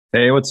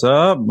Hey, what's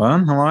up,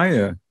 man? How are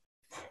you?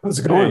 How's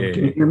it going?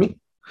 Can you Hey, hear me?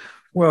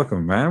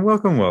 welcome, man.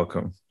 Welcome,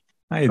 welcome.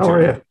 How you How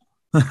are doing?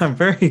 you? I'm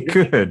very Hear me?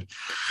 good.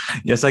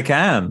 Yes, I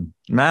can.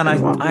 Man,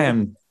 Good, I good.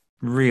 am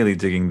really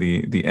digging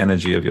the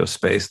energy of your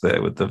space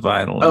there with the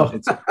vinyl, and Oh,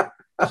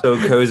 it's so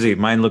cozy.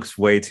 Mine looks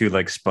way too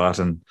like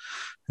Spartan.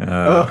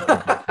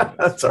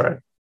 that's all right.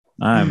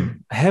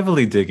 I'm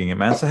heavily digging it,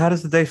 man. So how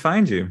does the day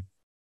find you?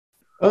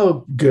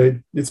 Oh,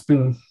 good. It's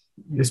been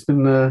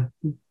a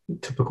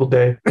typical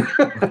day.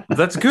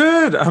 That's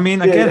good. I mean,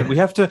 Yeah, again, yeah, we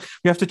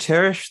have to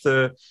cherish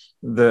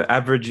the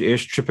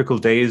average-ish typical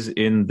days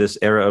in this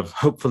era of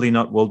hopefully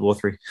not World War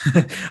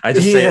III. I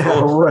just say it yeah.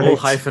 all Right.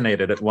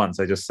 hyphenated at once.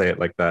 I just say it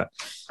like that.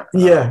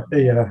 Yeah,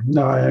 yeah.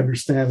 No, I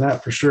understand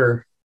that for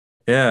sure.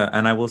 Yeah,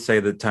 and I will say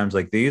that times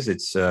like these,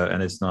 it's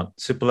and it's not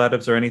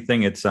superlatives or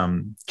anything. It's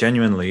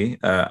genuinely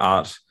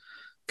art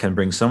can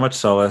bring so much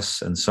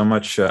solace and so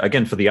much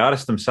again for the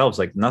artists themselves,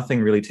 like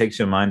nothing really takes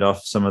your mind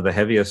off some of the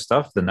heavier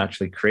stuff than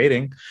actually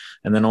creating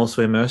and then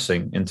also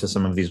immersing into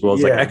some of these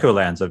worlds like Yeah. Echo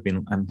Lands.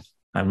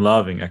 I'm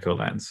loving Echo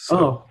Lands, so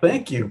Oh,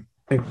 thank you.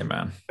 yeah,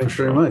 man, for Thanks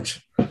very sure.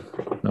 much.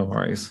 No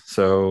worries.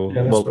 So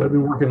Yeah, that's well, what I've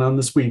been working on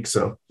this week.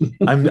 So,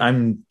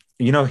 I'm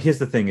here's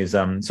the thing is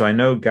so I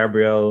know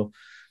Gabriel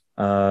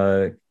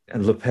uh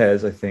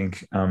Lopez, I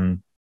think,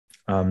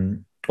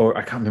 or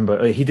I can't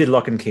remember. He did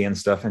Lock and Key and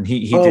stuff, and he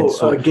did oh,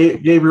 sort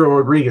Gabriel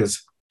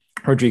Rodriguez.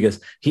 Rodriguez.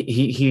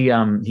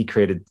 He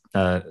created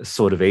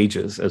Sword of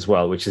Ages as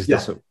well, which is Yeah,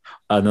 this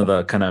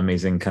another kind of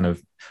amazing kind of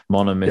yeah.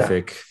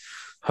 monomythic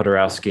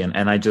Hodorowski,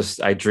 and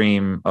I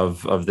dream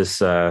of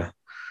this.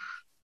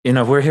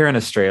 We're here in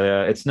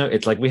Australia.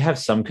 It's like we have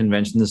some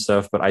conventions and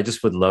stuff, but I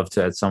just would love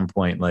to at some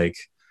point like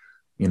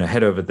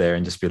head over there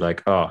and just be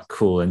like, oh,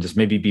 cool, and just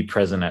maybe be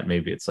present at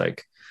maybe it's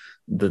like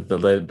the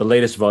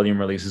latest volume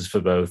releases for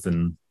both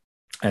and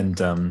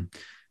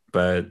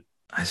but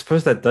I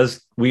suppose that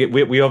does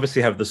we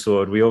obviously have the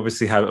sword. We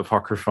obviously have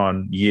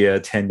Apocryphon year,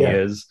 10 Yeah,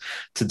 years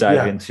to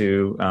dive yeah.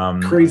 into.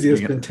 Crazy.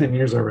 It's been 10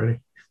 years already.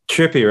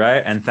 Trippy,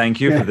 right? And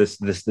thank you for Yeah.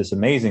 this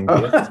amazing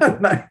gift Oh,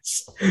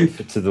 nice.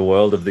 to the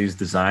world of these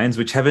designs,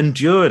 which have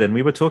endured. And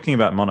we were talking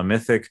about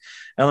monomythic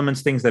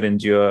elements, things that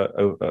endure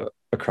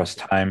across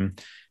time.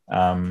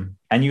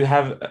 And you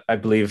have, I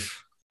believe,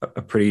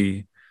 a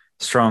pretty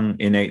strong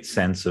innate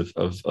sense of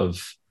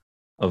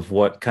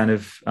what kind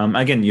of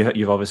again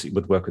you've obviously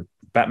would work with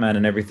Batman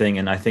and everything,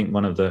 and I think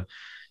one of the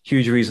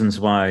huge reasons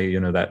why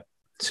that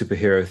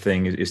superhero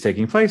thing is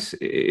taking place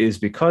is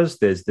because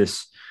there's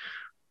this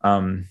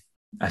um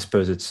I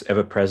suppose it's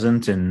ever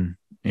present in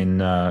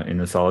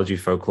mythology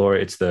folklore.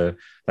 It's the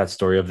that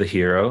story of the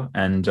hero,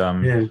 and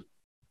Yeah.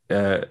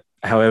 uh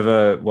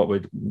however what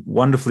we're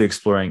wonderfully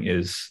exploring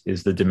is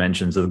the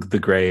dimensions of the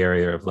gray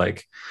area of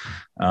like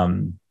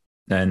um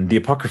and the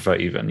apocrypha,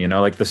 even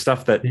like the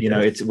stuff that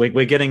Yes. it's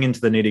we're getting into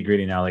the nitty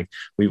gritty now, like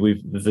we've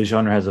the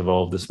genre has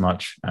evolved this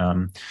much.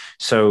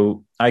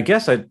 So I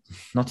guess I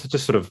not to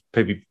just sort of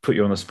maybe put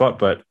you on the spot,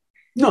 but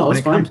No, when that's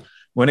it comes fine.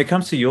 when it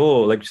comes to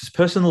your like just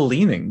personal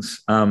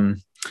leanings,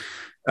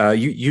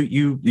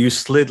 you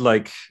slid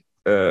like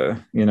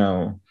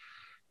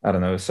I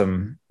don't know,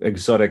 some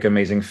exotic,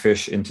 amazing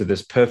fish into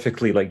this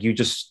perfectly, like you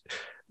just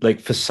like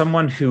for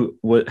someone who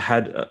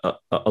had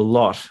a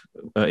lot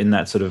in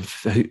that sort of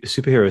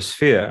superhero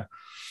sphere.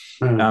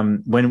 Uh,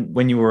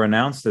 When you were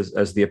announced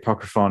as the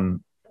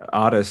Apocryphon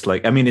artist,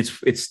 like I mean,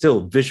 it's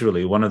still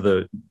visually one of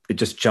the it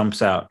just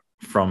jumps out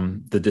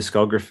from the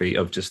discography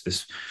of just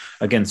this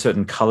again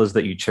certain colors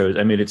that you chose.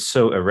 I mean, it's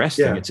so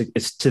arresting. yeah.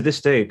 It's to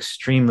this day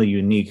extremely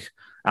unique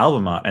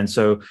album art, and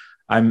so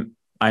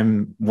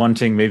I'm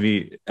wanting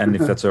maybe, and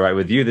if that's all right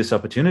with you, this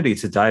opportunity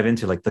to dive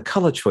into like the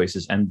color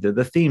choices and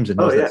the themes and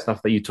all Oh that yeah.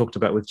 stuff that you talked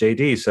about with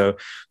JD. So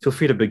feel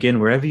free to begin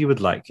wherever you would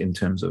like in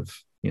terms of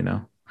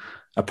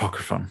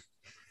Apocryphon.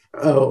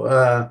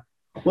 Oh,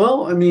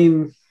 well, I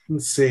mean,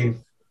 let's see.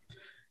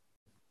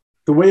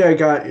 The way I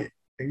got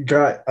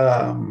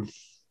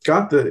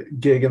got the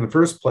gig in the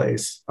first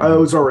place, I Mm-hmm.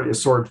 was already a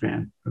sword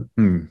fan,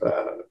 Mm-hmm.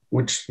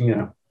 which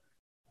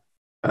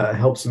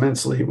helps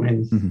immensely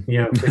when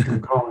they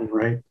come calling,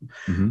 right?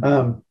 Mm-hmm.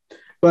 Um,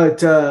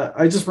 but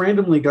I just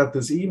randomly got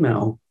this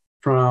email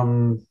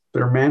from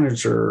their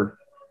manager.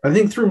 I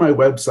think through my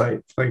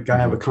website. Like I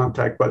have a Mm-hmm.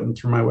 contact button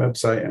through my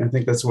website, and I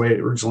think that's the way it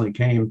originally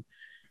came.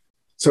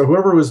 So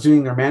whoever was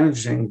doing their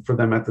managing for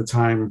them at the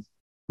time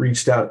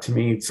reached out to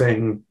me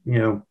saying,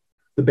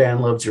 the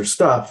band loves your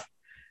stuff.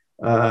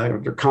 They're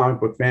comic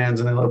book fans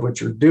and they love what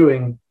you're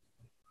doing.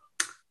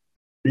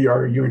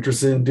 Are you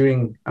interested in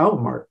doing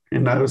album art?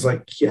 And I was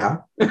like, yeah,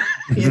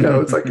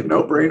 it's like a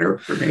no brainer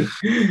for me.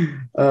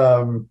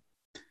 Um,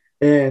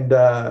 and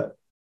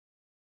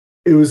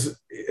it was,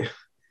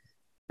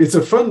 it's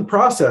a fun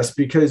process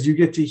because you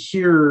get to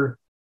hear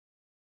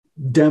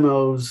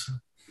demos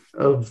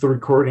of the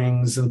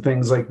recordings and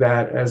things like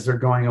that as they're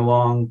going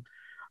along.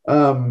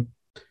 Um,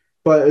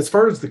 but as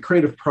far as the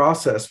creative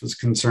process was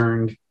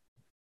concerned,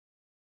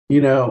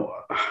 you know,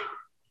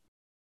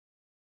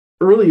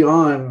 early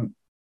on,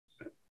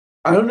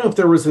 I don't know if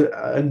there was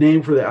a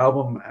name for the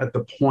album at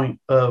the point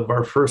of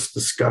our first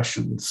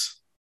discussions.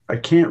 I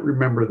can't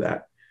remember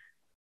that.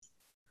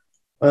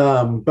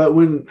 But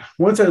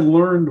once I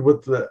learned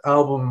what the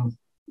album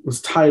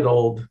was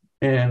titled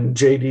and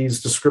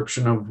JD's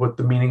description of what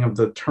the meaning of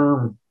the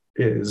term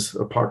is,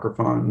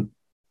 apocryphon,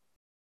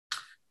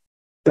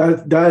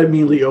 that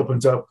immediately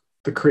opens up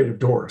the creative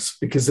doors,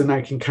 because then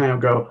I can kind of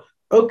go,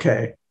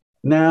 okay,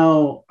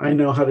 now I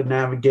know how to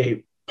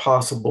navigate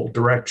possible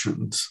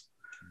directions.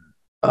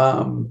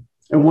 And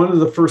one of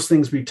the first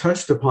things we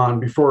touched upon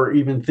before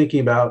even thinking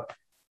about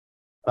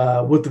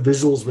what the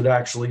visuals would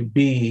actually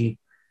be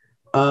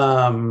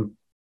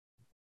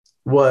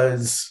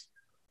was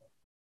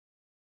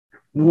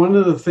one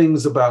of the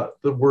things about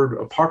the word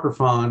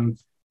apocryphon,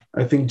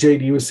 I think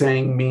JD was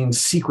saying, means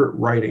secret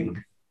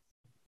writing.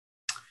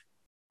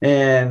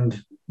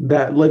 And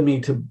that led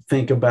me to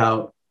think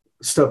about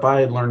stuff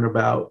I had learned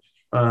about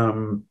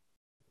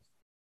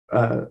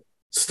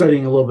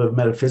studying a little bit of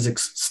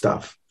metaphysics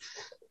stuff.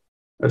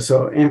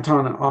 So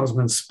Anton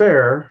Osman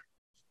Spare,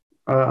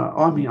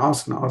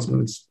 Austin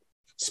Osman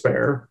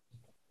Spare,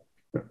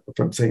 if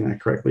I'm saying that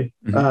correctly.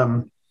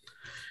 Mm-hmm.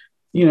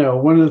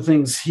 One of the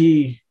things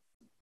I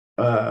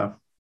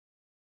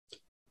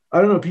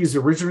don't know if he's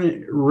the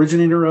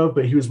originator of,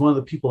 but he was one of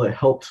the people that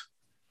helped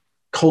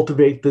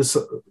cultivate this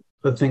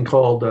a thing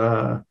called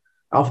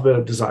Alphabet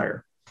of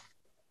Desire.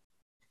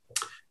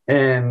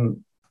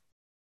 And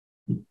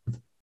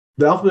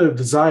the Alphabet of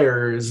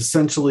Desire is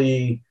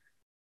essentially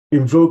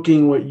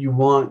invoking what you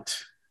want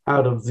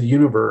out of the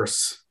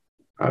universe,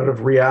 out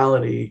of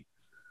reality,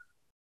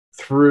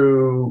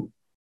 through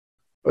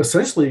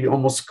essentially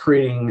almost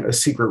creating a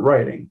secret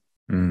writing.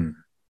 Mm.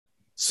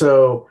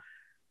 So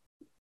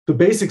the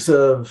basics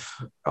of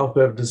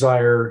Alphabet of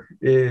Desire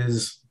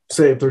is,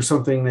 say, if there's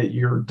something that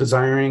you're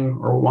desiring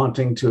or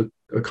wanting to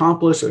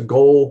accomplish, a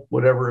goal,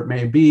 whatever it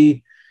may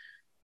be,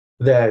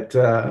 that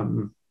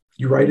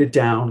you write it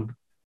down,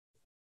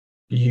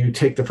 you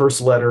take the first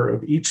letter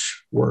of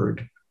each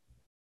word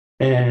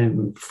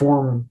and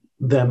form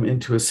them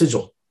into a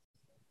sigil.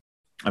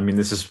 I mean,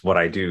 this is what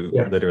I do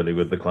literally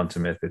with the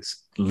Quantum Myth.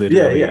 It's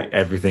literally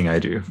everything I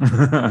do.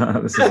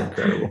 This is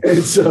incredible.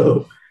 And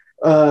so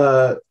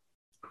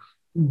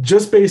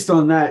just based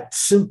on that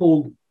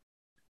simple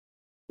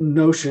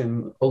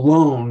notion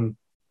alone,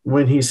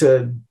 when he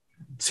said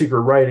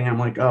secret writing, I'm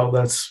like, oh,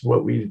 that's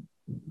what we...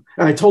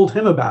 And I told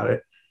him about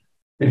it.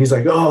 And he's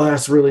like, oh,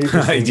 that's really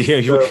interesting.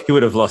 He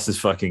would have lost his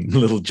fucking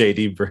little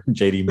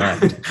JD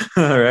mind.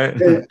 All right.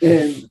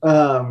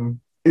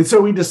 And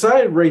so we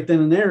decided right then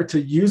and there to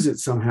use it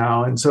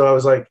somehow. And so I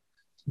was like,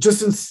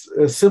 just in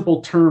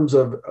simple terms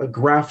of a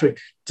graphic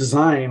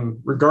design,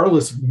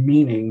 regardless of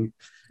meaning,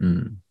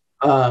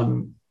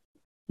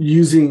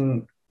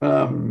 using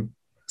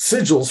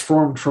sigils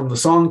formed from the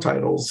song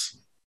titles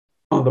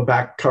on the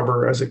back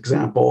cover as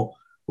example,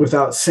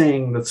 without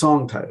saying the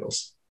song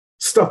titles,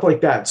 stuff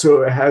like that.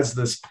 So it has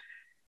this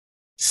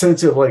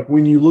sense of like,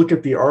 when you look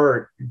at the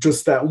art,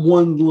 just that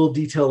one little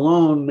detail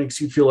alone makes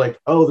you feel like,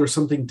 oh, there's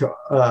something to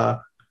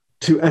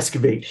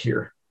excavate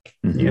here.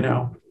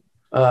 Mm-hmm.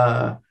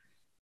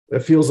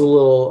 It feels a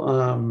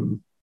little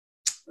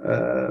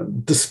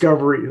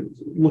discovery,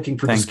 looking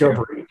for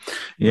discovery.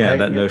 Yeah, right?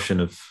 That notion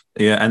of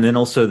and then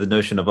also the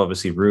notion of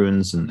obviously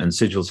runes and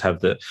sigils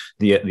have the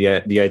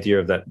idea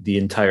of that the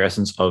entire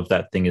essence of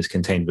that thing is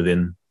contained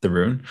within the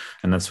rune,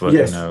 and that's what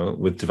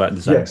with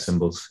designing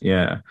symbols.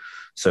 Yeah.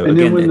 So and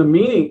then when the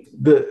meaning,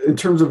 in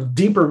terms of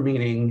deeper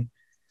meaning,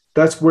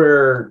 that's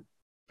where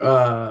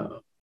I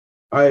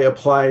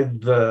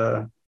applied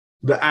the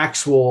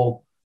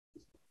actual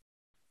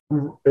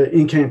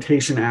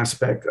incantation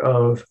aspect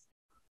of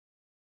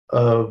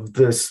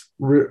this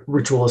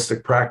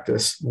ritualistic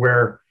practice,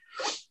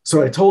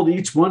 so I told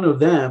each one of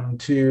them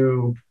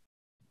through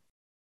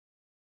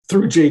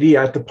JD.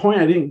 At the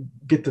point, I didn't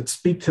get to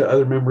speak to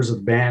other members of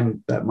the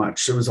band that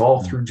much. It was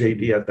all through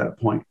JD at that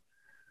point.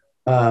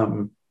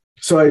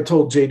 So I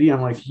told JD,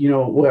 I'm like,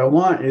 what I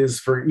want is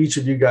for each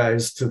of you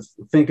guys to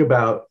think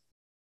about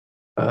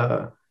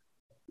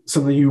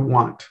something you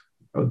want,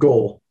 a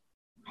goal,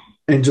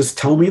 and just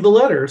tell me the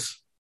letters.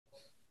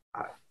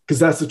 Because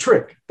that's the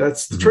trick.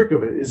 That's the trick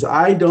of it, is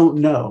I don't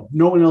know.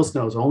 No one else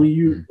knows. Only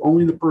you,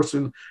 only the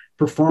person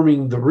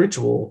performing the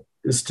ritual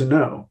is to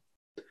know.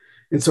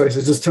 And so I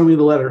said, just tell me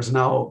the letters and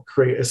I'll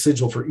create a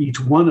sigil for each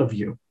one of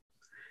you.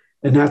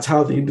 And that's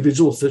how the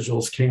individual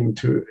sigils came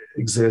to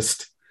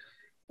exist.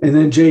 And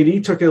then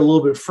JD took it a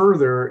little bit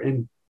further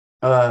and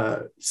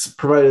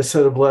provided a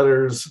set of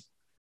letters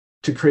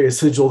to create a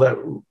sigil that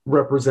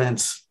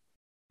represents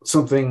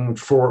something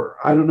for,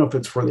 I don't know if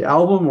it's for the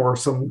album or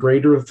some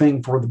greater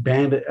thing for the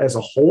band as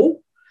a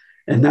whole.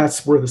 And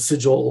that's where the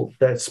sigil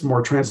that's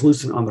more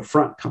translucent on the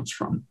front comes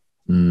from.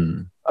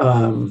 So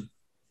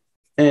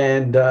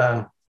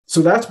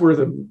that's where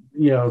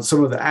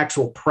some of the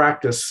actual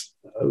practice,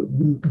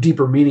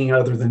 deeper meaning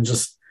other than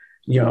just,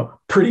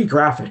 pretty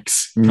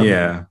graphics.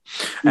 Yeah.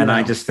 And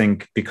I just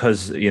think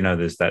because,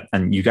 there's that,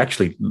 and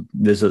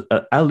there's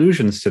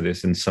allusions to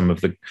this in some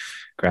of the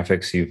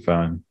graphics you've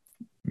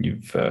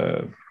you've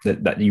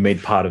that you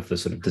made part of the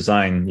sort of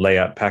design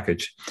layout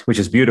package, which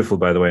is beautiful,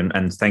 by the way.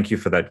 And thank you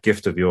for that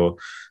gift of your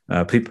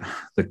people,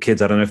 the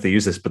kids. I don't know if they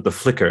use this, but the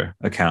Flickr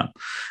account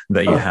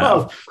that you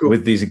have cool.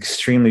 with these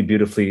extremely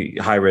beautifully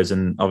high res.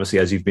 And obviously,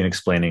 as you've been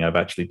explaining, I've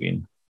actually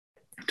been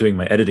doing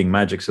my editing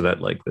magic so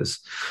that like this,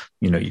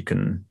 you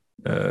can.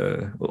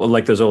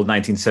 Like those old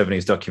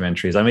 1970s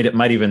documentaries. I mean, it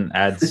might even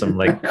add some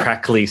like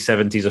crackly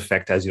 70s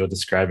effect as you're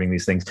describing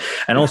these things.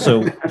 And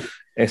also,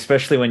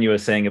 especially when you were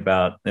saying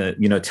about,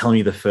 tell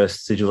me the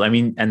first sigil. I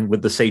mean, and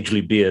with the sagely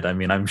beard, I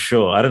mean, I'm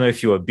sure, I don't know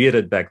if you were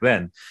bearded back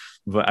then,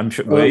 but I'm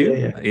sure, were you?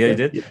 Yeah, you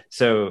did? Yeah.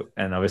 So,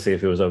 and obviously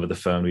if it was over the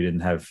phone, we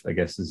didn't have, I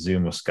guess,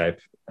 Zoom or Skype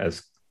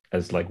as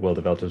like well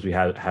developed as we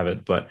have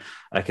it, but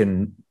I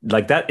can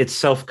like that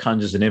itself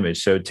conjures an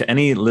image. So to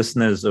any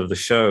listeners of the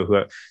show who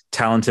are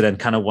talented and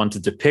kind of want to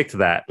depict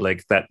that,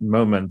 like that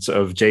moment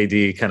of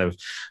JD kind of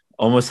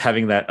almost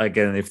having that,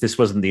 again, if this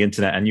wasn't the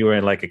internet and you were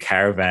in like a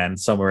caravan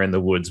somewhere in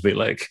the woods, be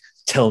like,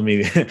 tell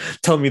me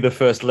the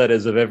first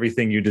letters of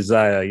everything you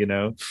desire,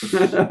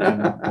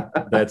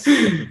 that's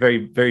a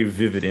very, very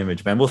vivid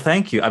image, man. Well,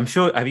 thank you. I'm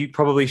sure, have you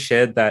probably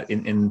shared that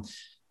in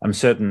I'm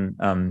certain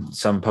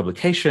some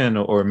publication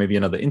or maybe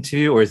another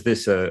interview, or is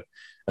this a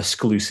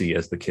exclusive,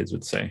 as the kids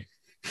would say?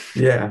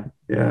 Yeah.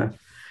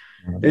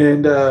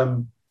 And,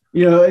 and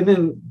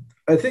then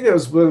I think that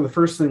was one of the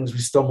first things we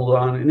stumbled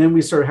on. And then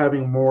we started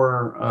having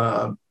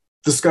more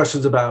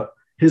discussions about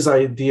his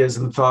ideas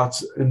and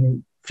thoughts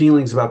and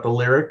feelings about the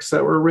lyrics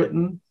that were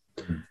written.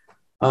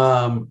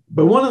 Mm-hmm.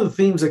 But one of the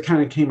themes that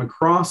kind of came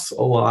across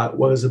a lot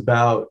was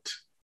about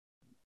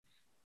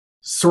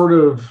sort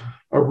of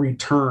a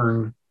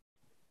return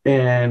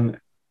and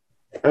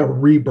a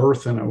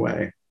rebirth in a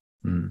way.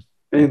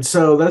 And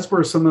so that's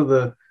where some of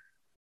the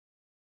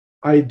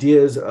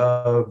ideas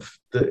of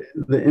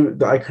the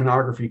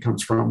iconography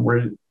comes from,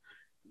 where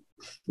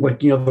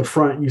like, the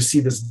front, you see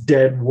this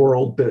dead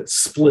world that's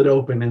split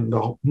open and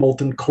the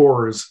molten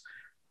cores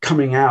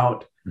coming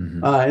out.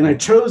 Mm-hmm. And I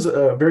chose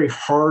a very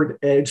hard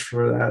edge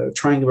for that, a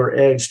triangular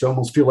edge, to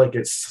almost feel like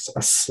it's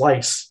a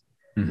slice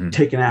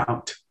taken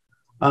out.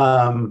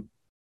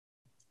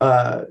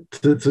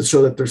 To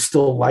show that there's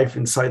still life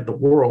inside the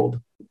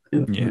world.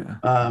 And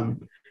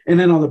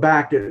then on the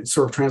back, it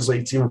sort of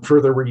translates even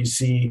further, where you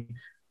see,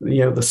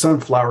 the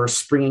sunflowers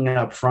springing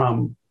up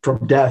from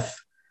death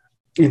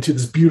into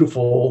this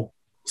beautiful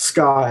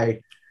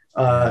sky,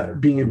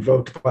 being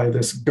invoked by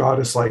this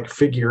goddess-like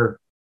figure.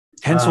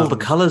 Hence all the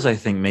colors, I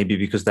think, maybe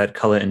because that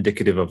color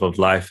indicative of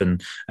life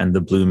and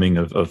the blooming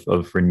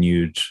of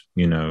renewed,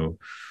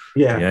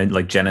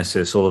 like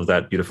Genesis, all of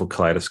that beautiful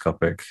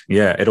kaleidoscopic.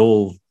 Yeah, it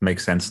all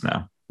makes sense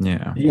now.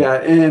 Yeah.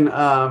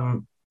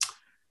 And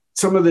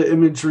some of the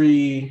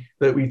imagery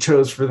that we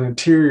chose for the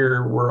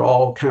interior were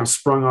all kind of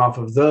sprung off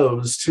of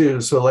those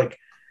too. So like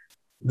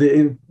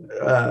the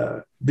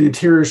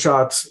interior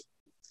shots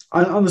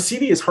on the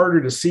CD is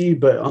harder to see,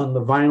 but on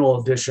the vinyl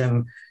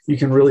edition, you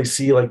can really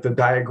see like the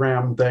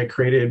diagram that I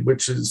created,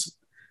 which is,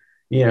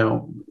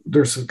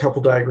 there's a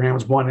couple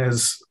diagrams. One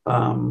is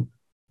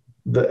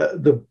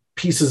the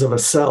pieces of a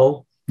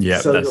cell.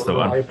 Yeah, that's the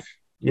one.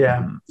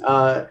 Yeah.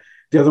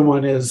 The other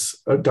one is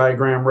a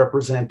diagram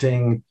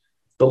representing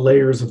the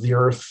layers of the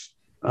earth.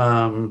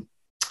 But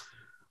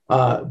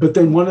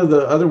then one of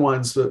the other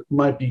ones that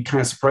might be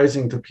kind of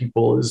surprising to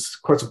people is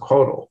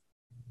Quetzalcoatl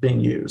being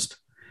used.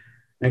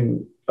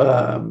 And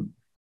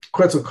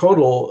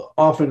Quetzalcoatl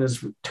often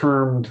is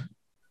termed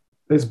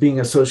as being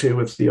associated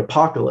with the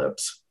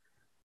apocalypse.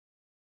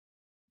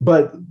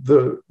 But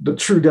the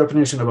true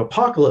definition of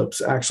apocalypse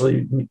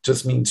actually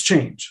just means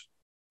change.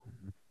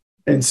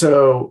 And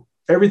so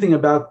everything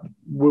about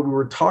what we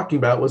were talking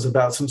about was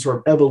about some sort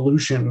of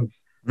evolution,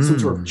 some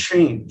sort of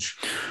change.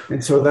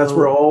 And so that's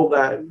where all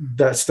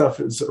that stuff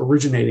is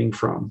originating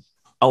from.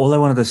 All I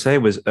wanted to say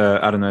was,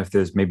 I don't know if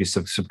there's maybe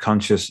some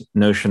subconscious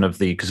notion of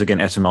because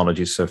again,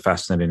 etymology is so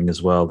fascinating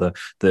as well.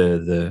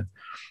 The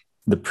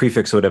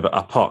prefix or whatever,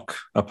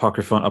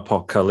 apocryphon,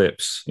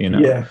 apocalypse,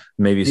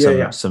 maybe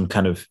some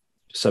kind of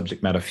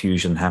subject matter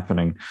fusion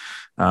happening.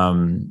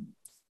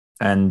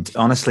 And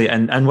honestly,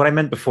 and what I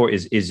meant before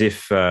is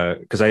if,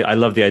 because I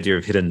love the idea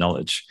of hidden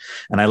knowledge,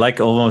 and I like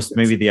almost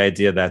maybe the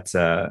idea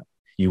that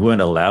you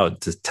weren't allowed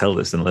to tell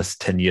this unless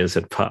 10 years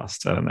had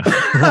passed. I don't know.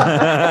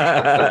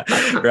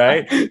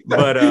 Right.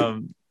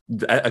 But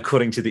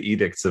according to the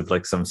edicts of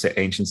like some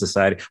ancient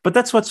society, but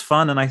that's what's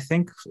fun. And I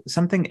think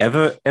something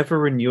ever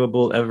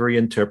renewable, ever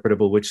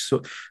reinterpretable, which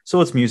so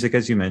it's music,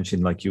 as you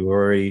mentioned, like you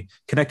were already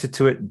connected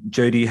to it.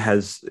 Jody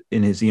has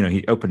in his,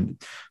 he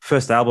opened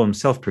first album,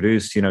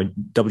 self-produced,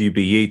 WB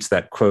Yeats,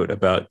 that quote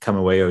about come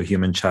away, O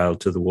human child,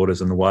 to the waters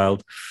and the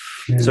wild.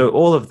 Yeah. So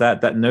all of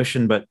that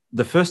notion, but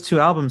the first two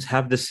albums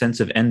have this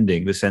sense of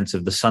ending, the sense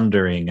of the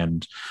sundering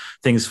and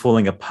things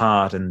falling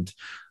apart, and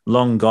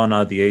long gone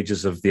are the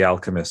ages of the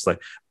alchemist.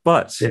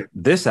 But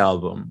this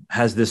album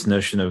has this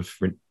notion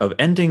of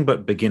ending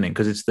but beginning,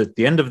 because it's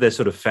the end of their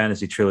sort of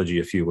fantasy trilogy,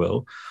 if you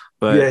will.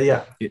 But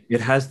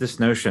it has this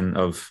notion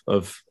of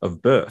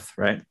birth,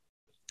 right?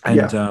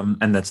 Yeah.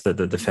 And that's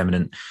the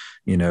feminine,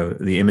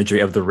 the imagery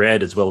of the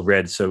red as well.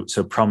 Red so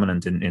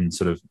prominent in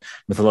sort of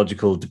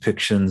mythological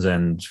depictions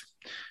and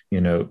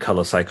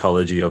color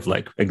psychology of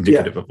like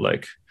indicative of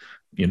like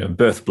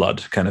birth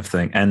blood kind of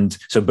thing. And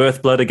so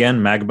birth blood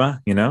again,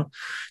 magma.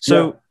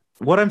 So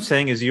what I'm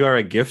saying is you are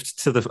a gift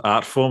to the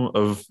art form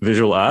of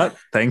visual art.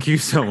 Thank you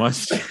so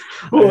much.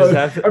 Well,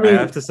 I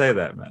have to say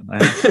that, man.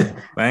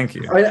 Thank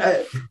you.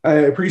 I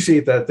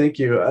appreciate that. Thank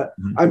you.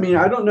 I mean,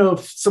 I don't know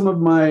if some of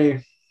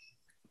my,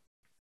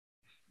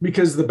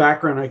 because the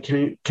background I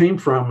came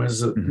from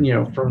is,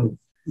 from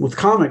with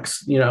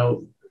comics,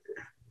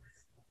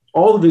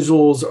 all the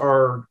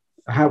visuals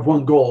have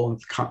one goal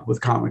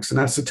with comics, and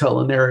that's to tell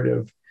a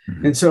narrative.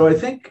 And so I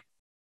think,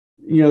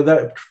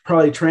 that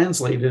probably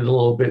translated a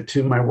little bit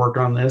to my work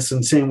on this,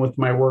 and same with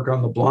my work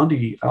on the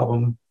Blondie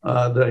album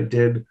that I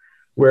did,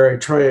 where I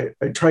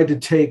tried to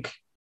take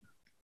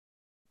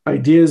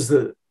ideas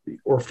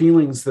or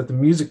feelings that the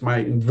music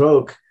might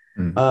invoke,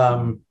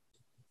 and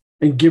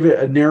give it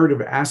a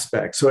narrative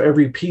aspect. So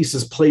every piece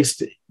is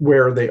placed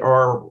where they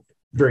are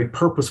very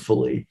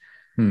purposefully,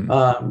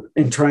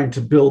 and trying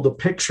to build a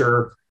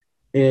picture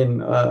in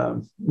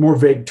more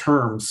vague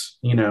terms,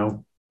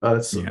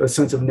 a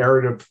sense of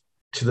narrative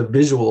to the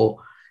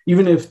visual.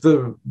 Even if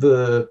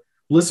the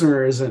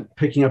listener isn't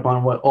picking up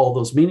on what all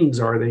those meanings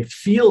are, they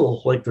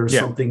feel like there's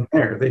something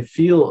there. They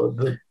feel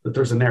that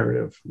there's a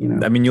narrative,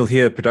 I mean, you'll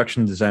hear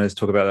production designers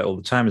talk about that all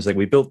the time. It's like,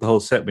 we built the whole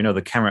set. We know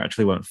the camera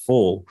actually won't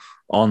fall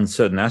on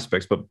certain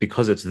aspects, but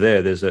because it's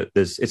there,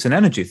 it's an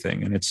energy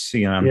thing. And it's,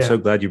 I'm so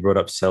glad you brought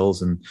up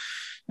cells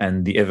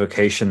and the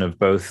evocation of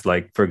both.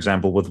 Like, for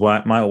example, with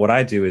what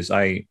I do is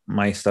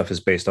my stuff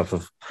is based off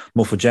of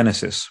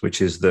morphogenesis,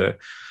 which is the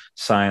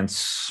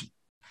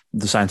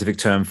scientific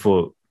term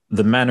for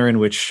the manner in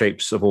which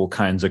shapes of all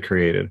kinds are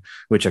created,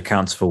 which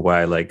accounts for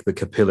why like the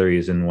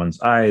capillaries in one's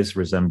eyes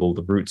resemble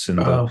the roots in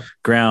the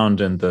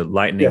ground, and the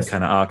lightning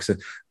kind of arcs,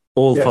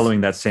 all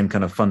following that same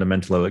kind of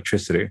fundamental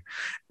electricity.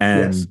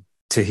 And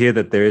to hear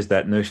that there is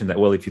that notion that,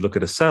 well, if you look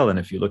at a cell, and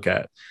if you look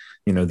at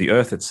the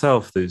earth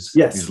itself, there's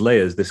these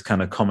layers, this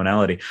kind of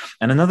commonality.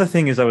 And another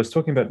thing is, I was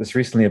talking about this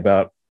recently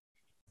about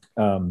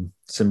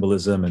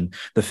symbolism and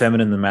the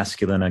feminine, the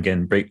masculine.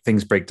 Again,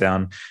 things break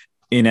down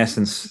in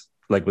essence,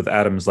 like with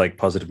atoms, like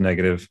positive,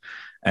 negative,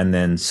 and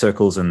then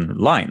circles and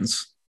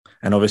lines.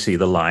 And obviously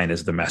the line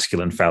is the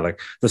masculine, phallic,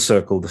 the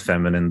circle, the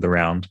feminine, the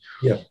round.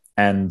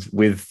 And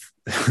with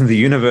the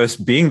universe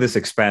being this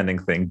expanding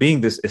thing,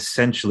 being this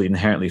essentially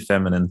inherently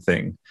feminine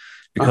thing,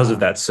 because of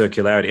that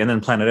circularity, and then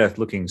planet Earth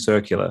looking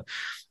circular.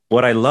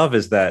 What I love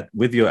is that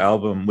with your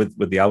album, with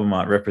the album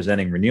art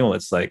representing renewal,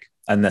 it's like,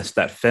 and that's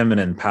that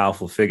feminine,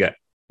 powerful figure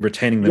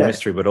retaining the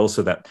mystery, but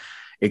also that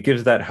it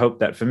gives that hope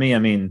that, for me, I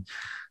mean,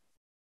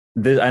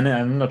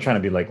 I'm not trying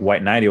to be like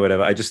white knighty or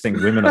whatever. I just think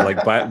women are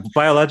like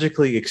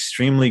biologically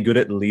extremely good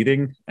at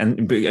leading,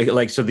 and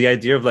like, so the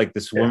idea of like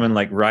this woman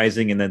like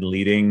rising and then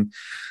leading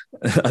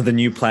the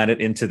new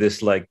planet into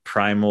this like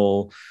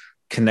primal,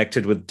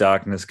 connected with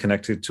darkness,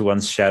 connected to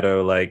one's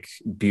shadow, like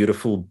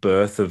beautiful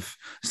birth of,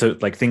 so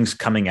like things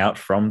coming out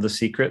from the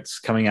secrets,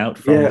 coming out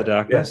from the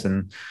darkness.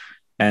 And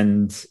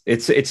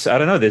it's I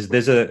don't know,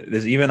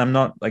 there's even, I'm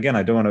not, again,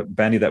 I don't want to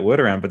bandy that word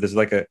around, but there's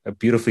like a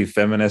beautifully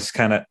feminist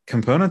kind of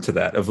component to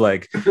that, of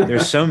like,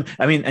 there's so,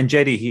 I mean, and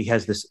JD, he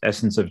has this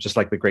essence of, just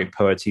like the great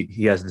poets,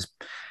 he has this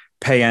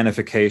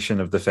payanification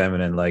of the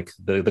feminine, like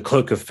the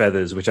cloak of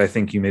feathers, which I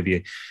think you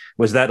maybe,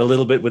 was that a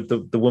little bit with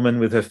the woman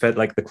with her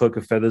like the cloak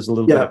of feathers, a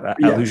little bit of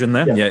allusion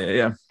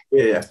there?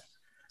 Yeah.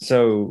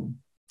 So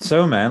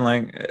man,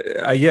 like,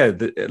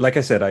 like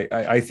I said,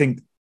 I think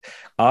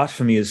art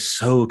for me is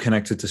so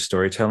connected to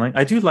storytelling.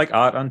 I do like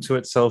art unto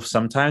itself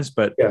sometimes,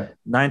 but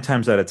 9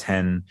 times out of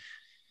 10,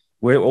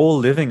 we're all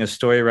living a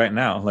story right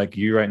now. Like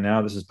you right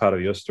now, this is part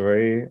of your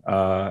story.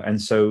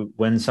 And so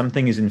when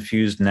something is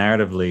infused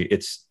narratively,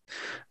 it's,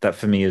 that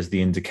for me is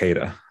the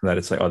indicator that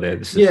it's like, oh,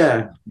 this is,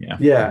 And,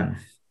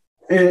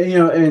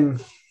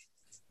 and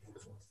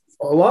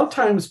a lot of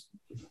times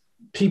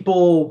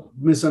people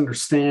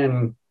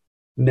misunderstand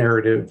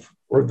narrative,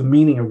 or the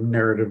meaning of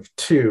narrative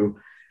too.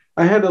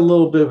 I had a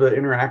little bit of an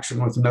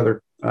interaction with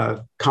another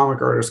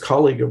comic artist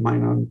colleague of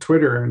mine on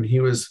Twitter, and he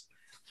was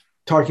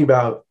talking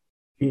about,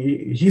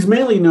 he's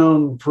mainly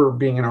known for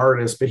being an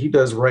artist, but he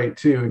does write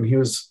too. And he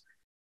was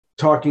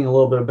talking a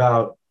little bit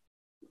about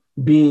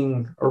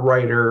being a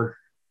writer.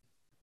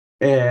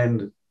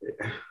 And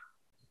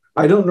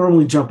I don't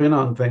normally jump in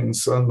on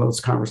things, on those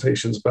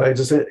conversations, but I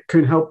just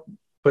couldn't help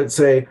but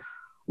say,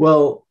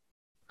 well,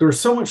 there's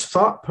so much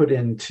thought put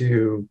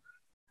into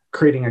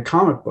creating a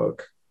comic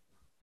book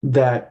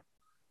that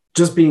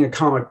just being a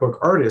comic book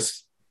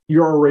artist,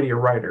 you're already a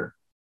writer.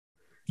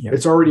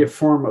 It's already a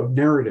form of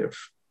narrative.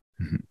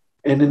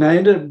 And then I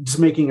ended up just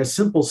making a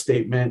simple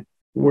statement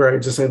where I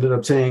just ended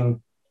up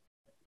saying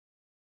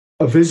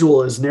a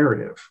visual is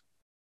narrative.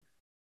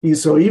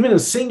 So even a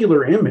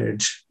singular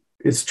image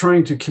is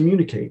trying to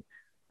communicate,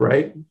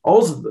 right?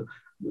 All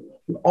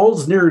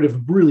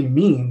narrative really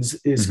means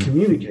is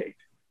communicate.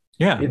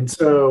 And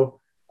so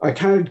I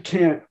kind of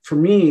can't, for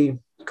me,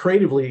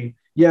 creatively,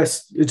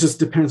 yes, it just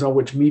depends on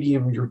which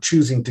medium you're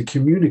choosing to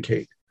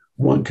communicate.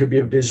 One could be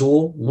a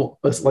visual,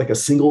 like a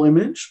single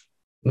image.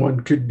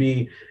 One could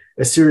be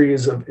a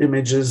series of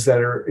images that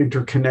are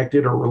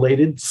interconnected or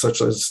related,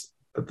 such as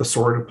the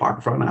Sword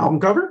Apocrypha on an album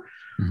cover,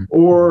 Mhm.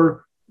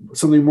 or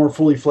something more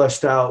fully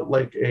fleshed out,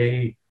 like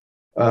a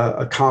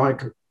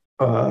comic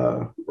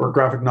or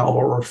graphic novel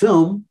or a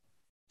film.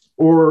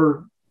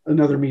 Or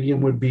another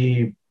medium would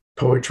be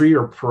poetry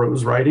or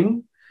prose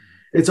writing.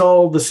 It's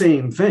all the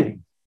same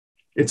thing.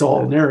 It's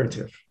all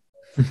narrative.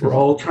 We're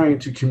all trying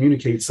to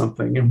communicate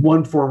something in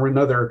one form or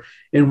another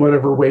in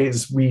whatever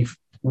ways we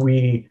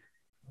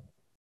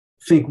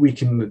think we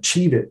can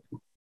achieve it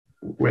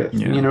with.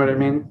 Yeah. You know what I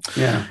mean?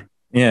 Yeah.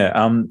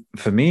 Yeah.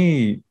 For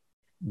me,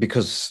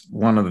 because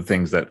one of the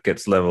things that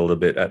gets leveled a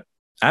bit at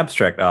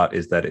abstract art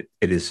is that it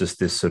is just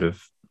this sort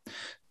of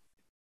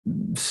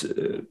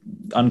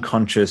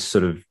unconscious,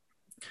 sort of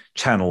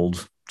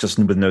channeled, just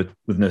with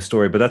no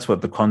story. But that's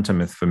what the quantum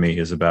myth for me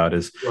is about.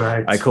 Is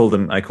Right. I call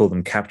them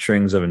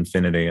capturings of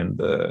infinity, and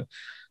the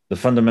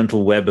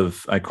fundamental web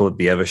of, I call it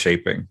the ever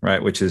shaping,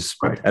 right? Which is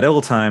Right. at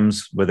all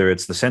times, whether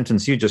it's the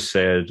sentence you just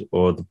said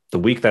or the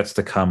week that's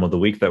to come or the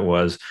week that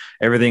was,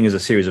 everything is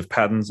a series of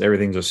patterns,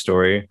 everything's a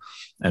story.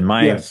 And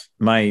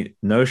my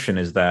notion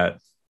is that,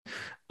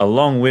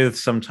 along with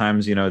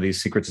sometimes,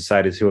 these secret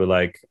societies who are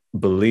like,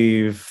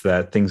 believe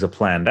that things are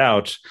planned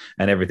out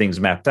and everything's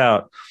mapped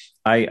out,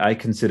 I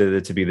consider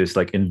it to be this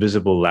like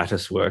invisible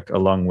lattice work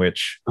along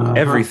which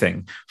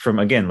everything from,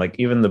 again, like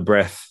even the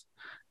breath,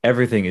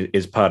 everything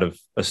is part of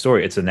a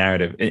story. It's a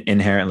narrative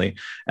inherently.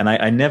 And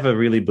I never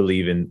really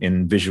believe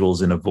in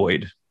visuals in a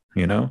void,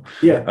 Yeah,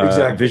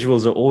 exactly.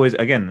 Visuals are always,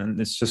 again,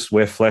 and it's just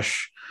we're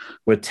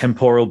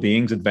temporal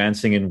beings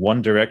advancing in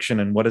one direction.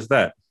 And what is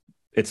that?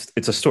 It's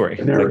a story.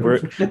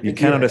 Like you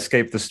cannot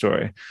escape the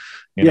story.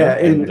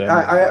 And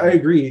I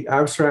agree.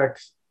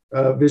 Abstract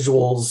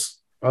visuals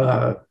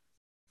are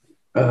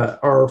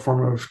a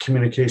form of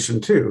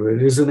communication too.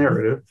 It is a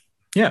narrative.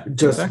 Yeah,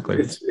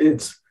 exactly.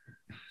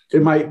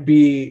 It might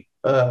be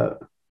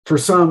for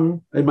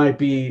some, it might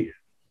be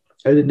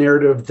a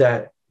narrative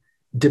that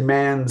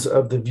demands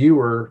of the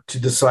viewer to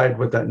decide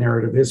what that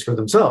narrative is for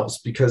themselves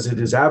because it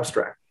is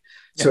abstract.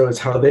 Yeah. So it's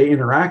how they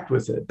interact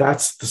with it.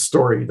 That's the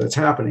story that's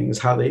happening, is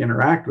how they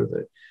interact with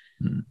it.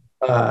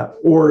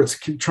 Or it's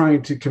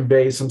trying to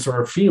convey some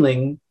sort of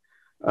feeling,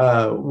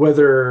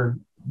 whether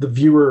the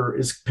viewer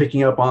is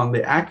picking up on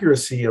the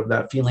accuracy of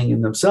that feeling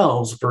in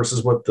themselves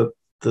versus what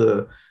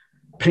the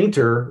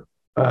painter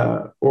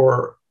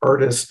or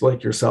artist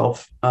like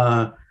yourself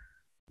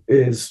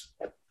is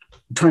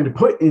trying to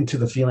put into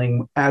the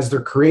feeling as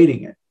they're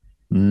creating it.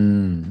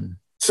 I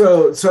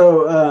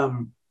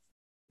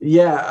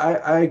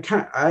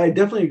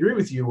definitely agree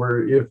with you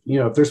where if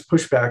there's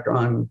pushback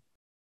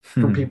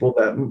from people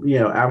that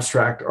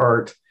abstract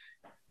art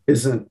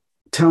isn't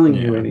telling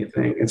you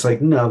anything, it's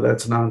like, no,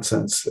 that's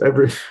nonsense.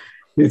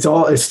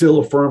 It's still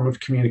a form of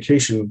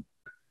communication.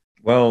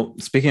 Well,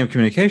 speaking of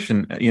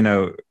communication,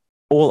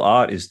 all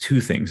art is two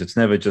things. It's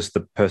never just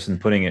the person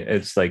putting it.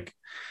 It's like,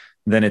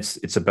 then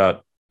it's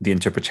about the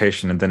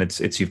interpretation, and then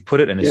it's you've put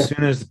it, and as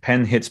soon as the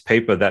pen hits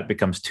paper, that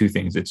becomes two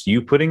things. It's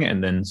you putting it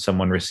and then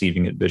someone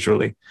receiving it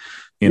visually,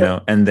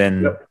 and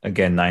then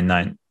again,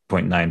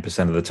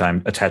 99.9% of the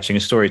time attaching a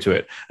story to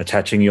it,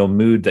 attaching your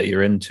mood that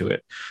you're into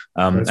it.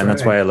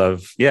 That's why I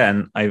love,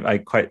 and I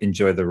quite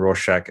enjoy the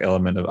Rorschach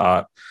element of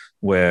art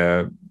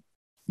where,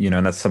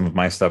 and that's some of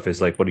my stuff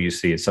is like, what do you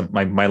see?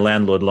 My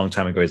landlord a long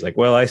time ago is like,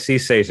 well, I see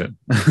Satan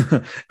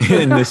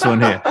in this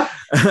one here.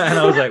 And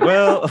I was like,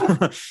 well,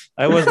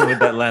 I wasn't with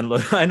that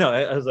landlord. I know.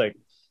 I was like,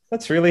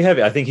 that's really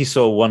heavy. I think he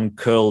saw one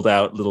curled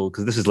out little,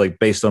 because this is like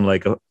based on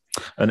like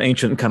an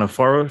ancient kind of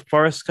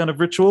forest kind of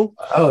ritual.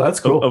 Oh, that's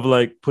cool. Of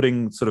like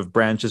putting sort of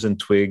branches and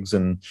twigs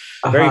and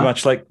very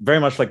much like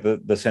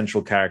the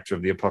central character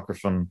of the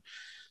Apocryphon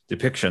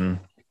depiction.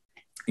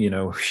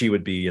 She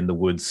would be in the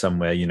woods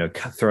somewhere,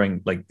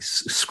 throwing like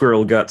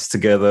squirrel guts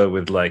together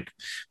with like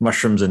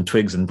mushrooms and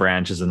twigs and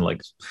branches and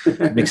like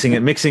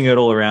mixing it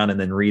all around and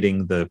then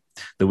reading the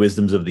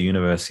wisdoms of the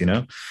universe,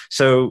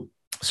 So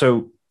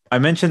I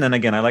mentioned, and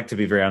again, I like to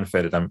be very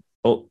unfettered. I'm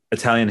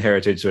Italian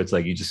heritage, so it's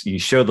like you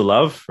show the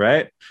love,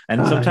 right?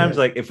 And sometimes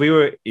like if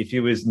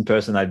you was in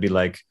person, I'd be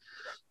like,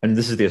 and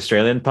this is the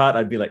Australian part,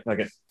 I'd be like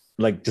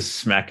just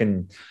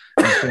smacking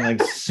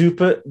like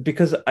super,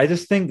 because I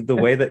just think the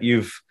way that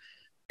you've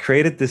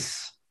created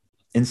this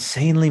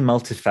insanely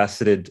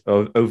multifaceted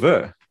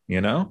oeuvre,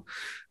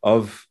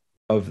 of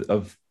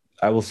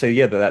I will say,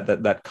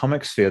 that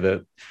comic sphere,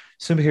 the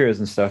superheroes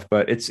and stuff.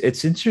 But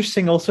it's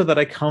interesting also that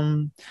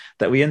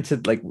we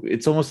entered, like,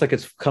 it's almost like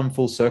it's come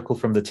full circle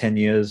from the 10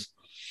 years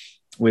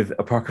with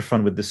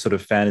Apocryphon, with this sort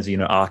of fantasy,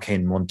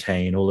 Arcane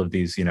Montaigne, all of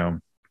these,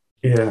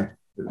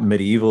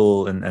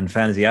 medieval and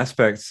fantasy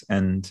aspects,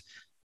 and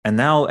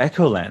now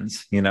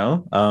Echolands,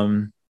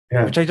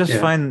 which I just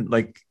find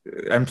like,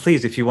 I'm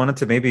pleased if you wanted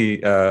to maybe,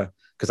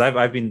 because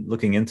I've been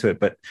looking into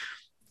it, but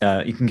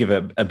you can give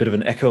a bit of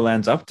an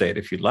Echolands update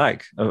if you'd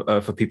like,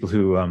 for people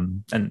who,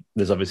 and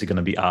there's obviously going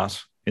to be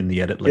art in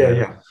the edit Yeah, layer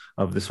yeah,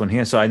 of this one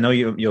here. So I know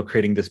you're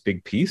creating this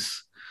big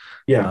piece.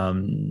 yeah,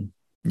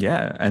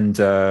 Yeah,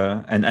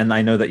 and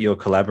I know that you're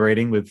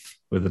collaborating with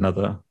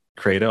another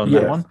creator on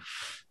that yes, one.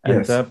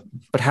 And yes.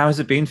 but how has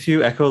it been for you,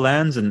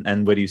 Echolands,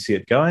 and where do you see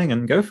it going?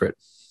 And go for it.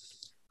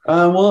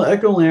 Well,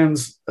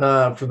 Echolands,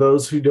 for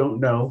those who don't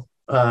know,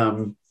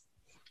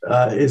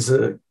 is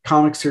a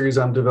comic series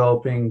I'm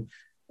developing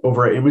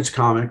over at Image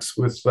Comics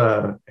with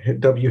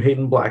W.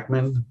 Hayden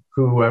Blackman,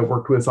 who I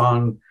worked with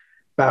on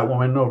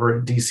Batwoman over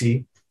at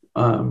DC.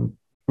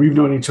 We've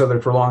known each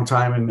other for a long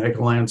time, and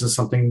Echolands is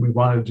something we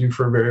wanted to do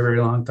for a very, very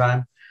long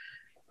time.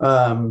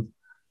 And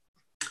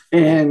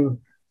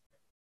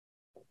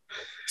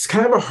it's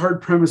kind of a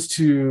hard premise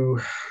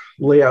to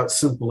lay out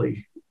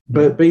simply,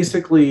 but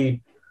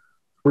basically,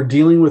 we're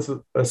dealing with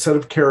a set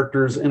of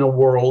characters in a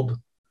world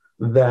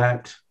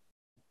that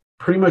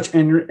pretty much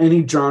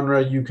any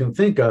genre you can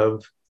think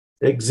of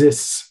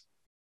exists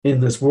in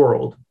this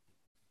world.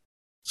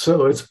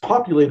 So it's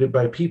populated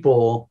by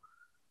people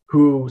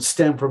who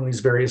stem from these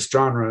various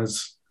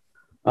genres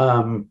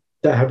that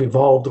have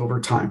evolved over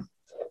time.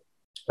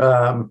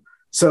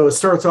 So it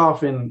starts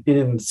off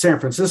in San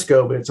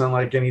Francisco, but it's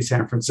unlike any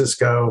San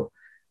Francisco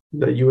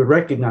that you would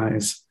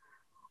recognize.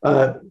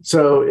 But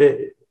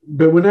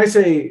when I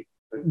say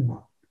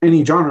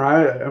any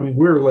genre, I mean,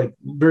 we're like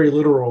very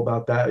literal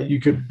about that. You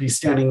could be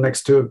standing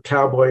next to a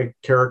cowboy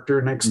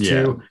character, next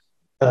to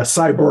a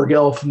cyborg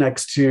elf,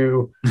 next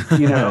to,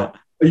 a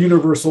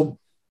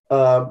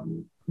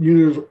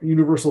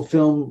universal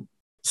film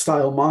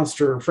style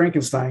monster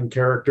Frankenstein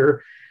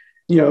character,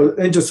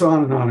 and just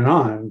on and on and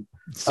on.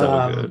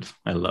 So good.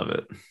 I love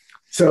it.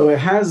 So it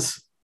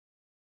has,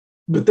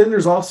 but then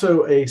there's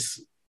also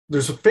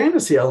there's a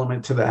fantasy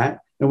element to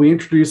that. And we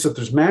introduce that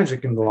there's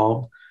magic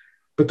involved,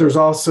 but there's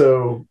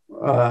also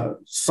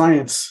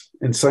science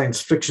and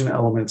science fiction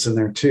elements in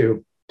there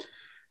too.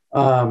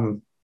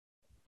 And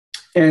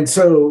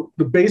so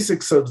the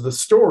basics of the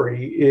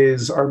story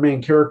is our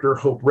main character,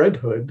 Hope Red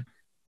Hood.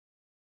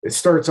 It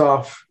starts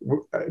off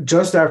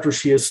just after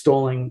she has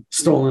stolen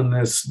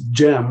this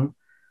gem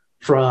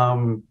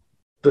from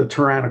the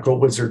tyrannical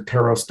wizard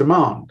Taros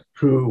Demond,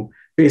 who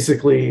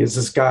basically is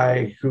this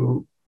guy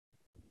who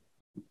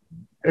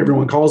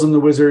everyone calls him the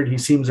wizard. He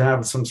seems to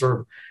have some sort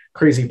of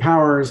crazy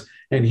powers,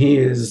 and he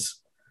is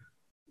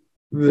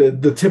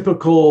the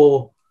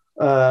typical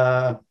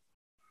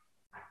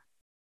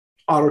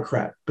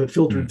autocrat, but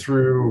filtered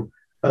through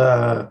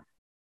a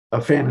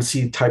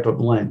fantasy type of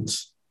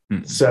lens.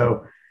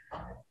 So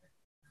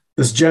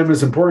this gem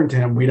is important to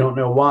him. We don't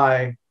know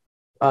why.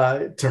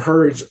 To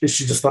her,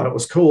 she just thought it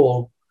was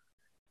cool.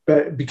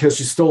 But because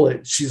she stole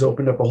it, she's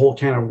opened up a whole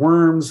can of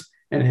worms,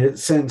 and it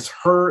sends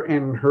her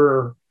and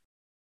her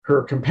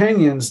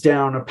companions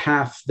down a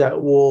path that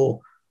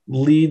will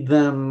lead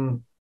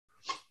them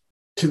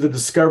to the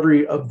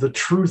discovery of the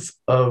truth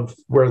of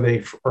where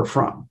they are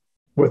from,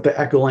 what the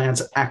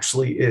Echolands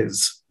actually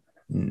is.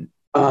 And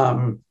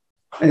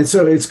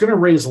so it's going to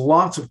raise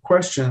lots of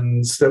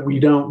questions that we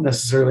don't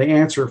necessarily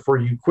answer for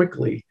you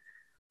quickly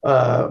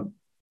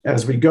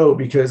as we go,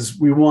 because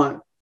we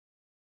want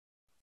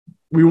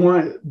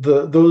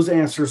those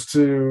answers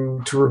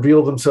to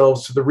reveal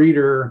themselves to the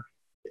reader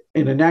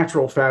in a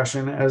natural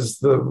fashion as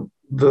the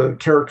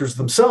characters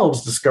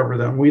themselves discover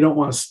them. We don't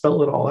want to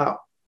spell it all out.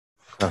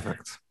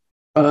 Perfect.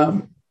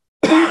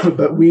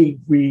 But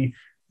we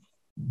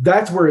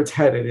that's where it's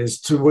headed,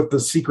 is to what the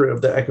secret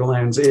of the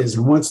Echolands is.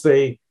 And once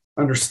they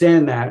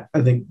understand that,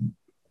 I think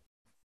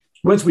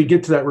once we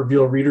get to that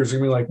reveal, readers are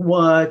gonna be like,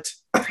 what?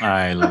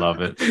 I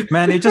love it,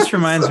 man. It just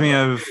reminds me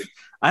of,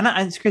 and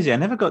it's crazy. I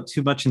never got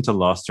too much into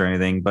Lost or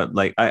anything, but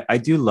like I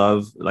do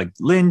love like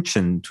Lynch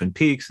and Twin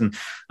Peaks, and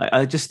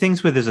I just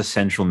things where there's a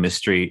central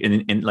mystery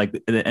in like,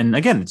 and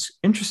again, it's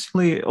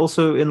interestingly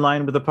also in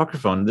line with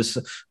Apocryphon, this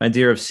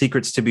idea of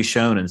secrets to be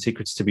shown and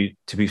secrets to be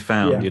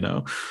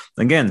found.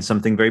 Again,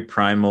 something very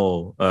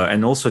primal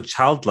and also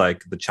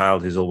childlike. The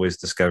child who's always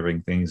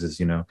discovering things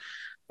is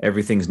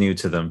everything's new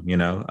to them.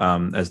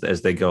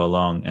 As they go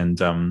along,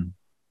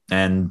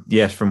 and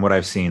yes, from what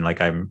I've seen,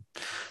 like I'm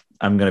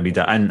going to be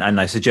done. And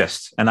I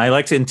suggest, and I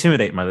like to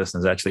intimidate my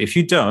listeners, actually, if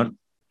you don't,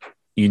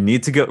 you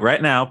need to go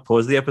right now,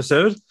 pause the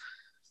episode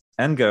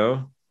and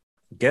go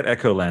get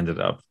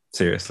Echolanded up.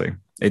 Seriously.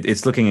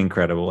 It's looking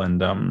incredible.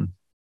 And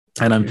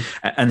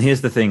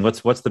here's the thing,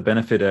 what's the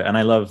benefit? And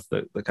I love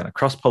the kind of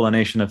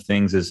cross-pollination of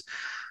things is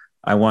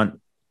I want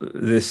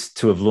this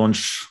to have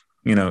launched,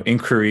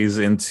 inquiries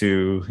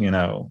into,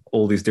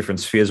 all these different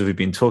spheres we've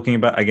been talking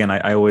about. Again,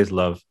 I always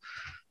love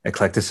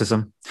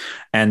eclecticism.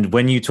 And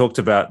when you talked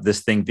about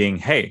this thing being,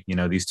 hey,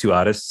 these two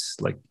artists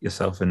like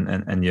yourself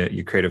and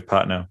your creative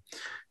partner,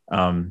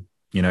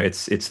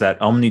 it's that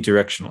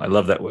omnidirectional. I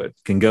love that word.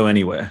 Can go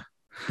anywhere.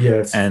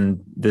 Yes.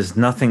 And there's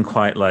nothing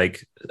quite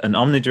like an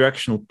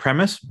omnidirectional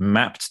premise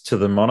mapped to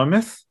the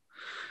monomyth.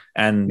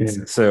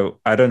 And so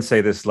I don't say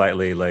this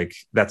lightly, like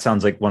that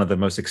sounds like one of the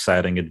most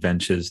exciting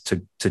adventures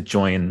to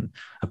join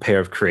a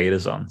pair of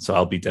creators on. So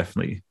I'll be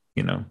definitely,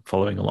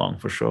 following along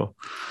for sure.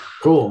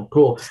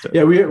 Cool.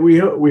 Yeah, we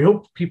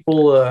hope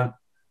people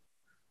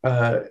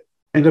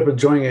end up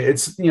enjoying it.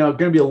 It's, going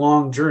to be a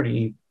long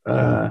journey.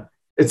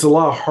 It's a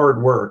lot of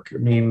hard work. I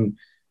mean,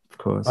 of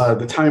course,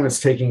 the time it's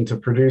taking to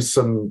produce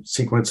some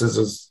sequences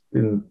is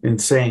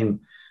insane.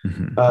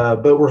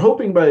 But we're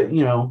hoping by,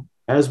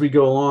 as we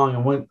go along,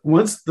 and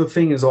once the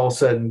thing is all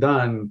said and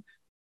done,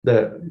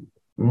 that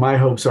my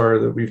hopes are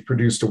that we've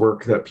produced a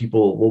work that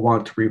people will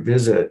want to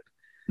revisit.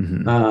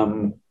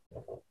 I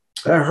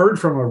heard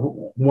from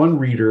one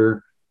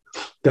reader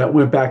that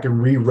went back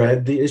and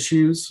reread the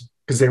issues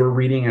because they were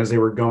reading as they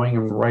were going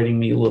and writing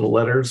me little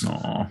letters.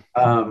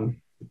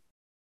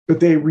 But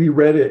they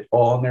reread it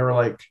all, and they were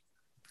like,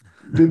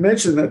 they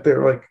mentioned that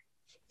they're like,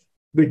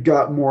 they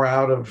got more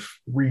out of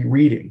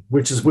rereading,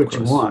 which is what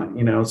you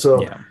want,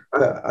 So yeah.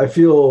 I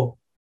feel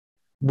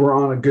we're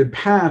on a good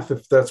path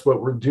if that's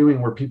what we're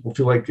doing, where people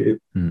feel like they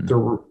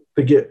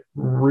get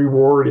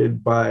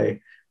rewarded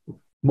by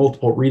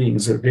multiple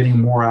readings. They're getting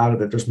more out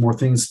of it. There's more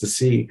things to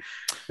see.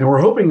 And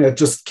we're hoping that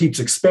just keeps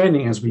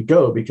expanding as we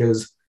go,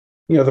 because,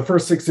 the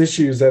first 6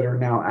 issues that are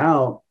now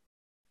out,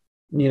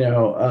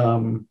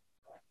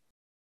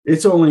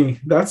 that's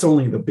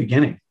only the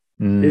beginning.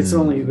 It's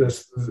only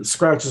this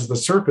scratches the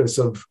surface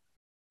of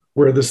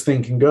where this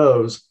thing can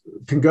go.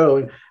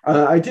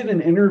 I did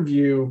an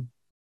interview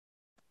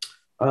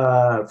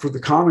for the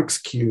Comics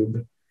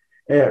Cube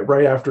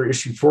right after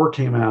issue 4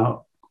 came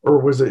out, or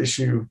was it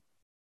issue?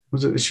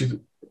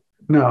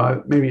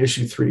 No, maybe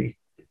issue 3.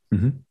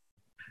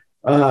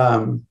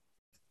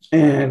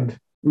 And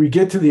we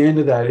get to the end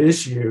of that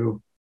issue,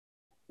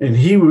 and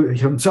he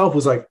himself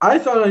was like, I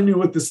thought I knew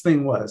what this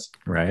thing was.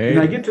 Right. And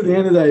I get to the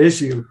end of that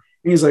issue,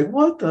 and he's like,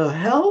 what the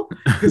hell?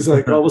 Because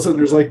like all of a sudden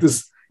there's like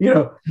this,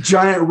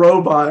 giant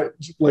robot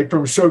like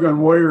from Shogun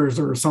Warriors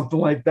or something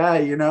like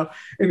that, And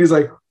he's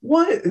like,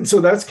 what? And so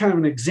that's kind of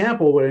an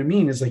example. What I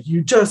mean is like,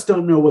 you just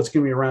don't know what's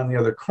going to be around the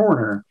other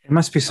corner. It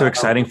must be so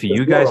exciting for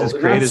you guys as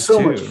creators too.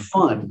 So much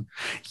fun.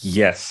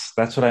 Yes,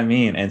 that's what I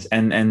mean.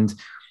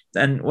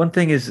 And one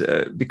thing is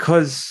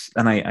because,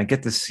 and I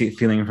get this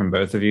feeling from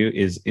both of you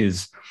is,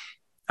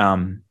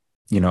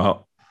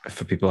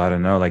 for people I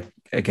don't know, like,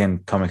 again,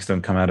 comics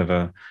don't come out of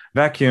a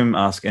vacuum.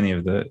 Ask any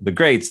of the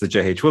greats, the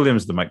J.H.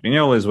 Williams, the Mike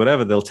Mignolas,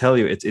 whatever. They'll tell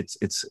you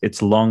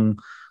it's long,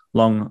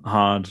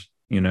 hard,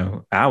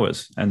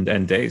 hours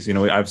and days.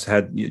 I've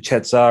had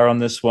Chet Zar on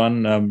this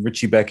one.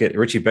 Richie Beckett.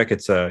 Richie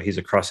Beckett's he's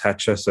a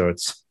cross-hatcher, so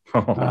it's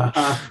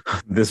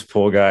this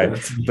poor guy.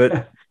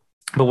 But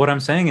what I'm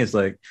saying is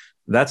like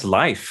that's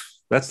life.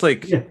 That's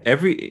like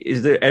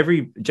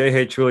every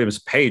J.H. Williams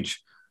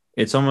page.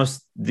 It's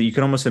almost, you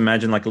can almost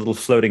imagine like a little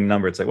floating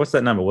number. It's like, what's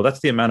that number? Well, that's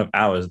the amount of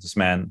hours this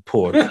man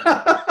poured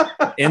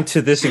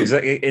into this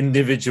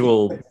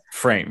individual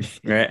frame,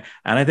 right?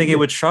 And I think it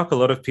would shock a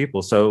lot of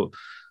people. So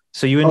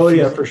you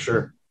infuse,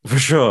 for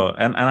sure.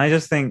 And I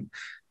just think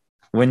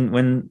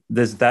when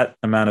there's that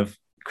amount of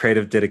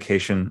creative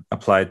dedication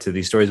applied to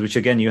these stories, which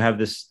again, you have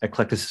this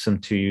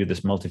eclecticism to you, this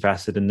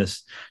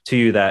multifacetedness to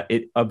you, that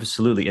it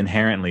absolutely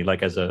inherently,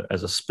 like as a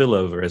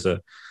spillover, as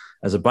a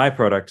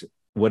byproduct,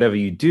 whatever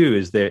you do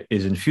is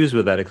infused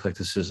with that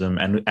eclecticism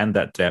and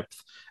that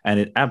depth, and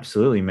it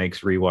absolutely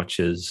makes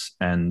rewatches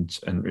and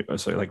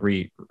sorry, like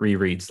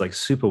rereads like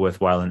super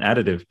worthwhile and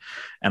additive.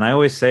 And I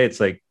always say it's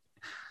like,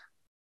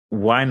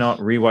 why not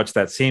rewatch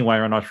that scene? Why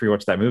not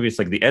rewatch that movie? It's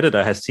like the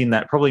editor has seen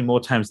that probably more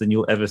times than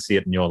you'll ever see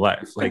it in your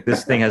life. Like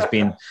this thing has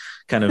been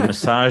kind of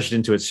massaged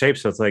into its shape,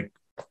 so it's like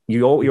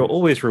you're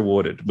always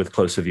rewarded with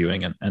closer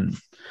viewing and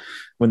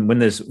when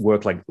there's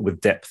work like with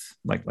depth,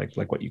 like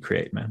what you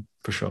create, man,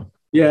 for sure.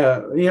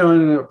 Yeah,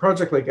 in a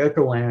project like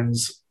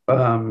Echolands,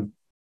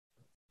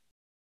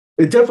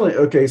 it definitely,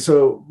 okay,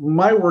 so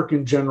my work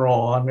in general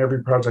on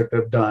every project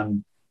I've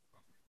done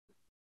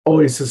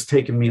always has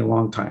taken me a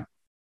long time.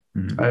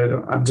 I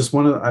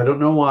don't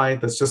know why.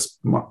 That's just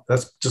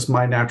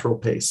my natural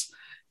pace.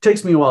 It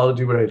takes me a while to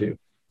do what I do.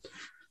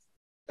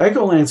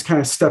 Echolands kind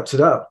of steps it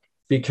up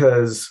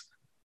because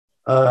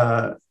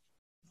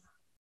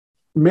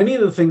many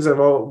of the things I've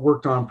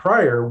worked on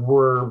prior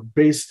were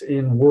based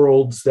in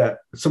worlds that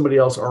somebody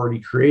else already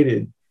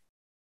created,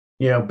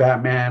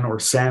 Batman or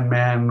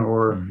Sandman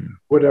or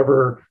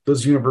whatever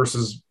those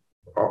universes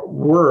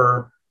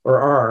were or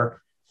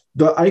are.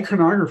 The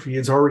iconography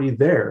is already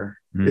there.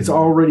 It's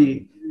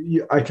already,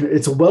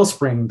 it's a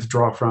wellspring to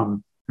draw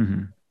from.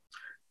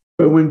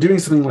 But when doing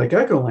something like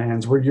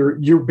Echolands, where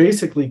you're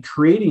basically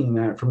creating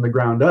that from the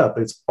ground up,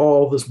 it's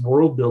all this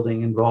world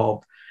building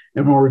involved.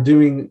 And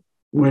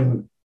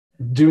when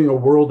doing a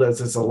world that's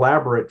as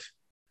elaborate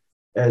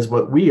as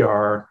what we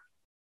are,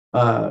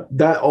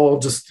 that all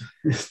just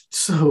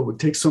it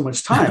takes so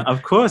much time.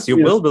 Of course,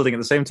 you're world building at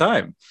the same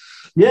time.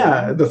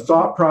 Yeah, the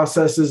thought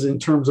processes in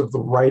terms of the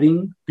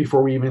writing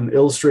before we even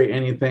illustrate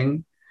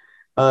anything.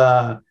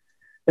 And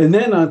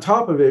then on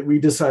top of it, we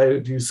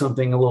decided to do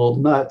something a little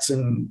nuts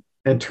and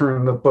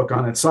turn the book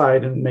on its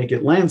side and make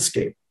it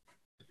landscape.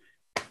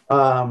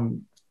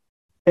 And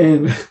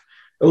a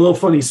little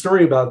funny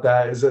story about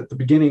that is at the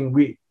beginning,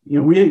 we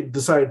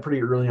decided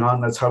pretty early on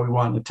that's how we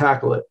wanted to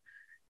tackle it.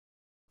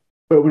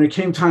 But when it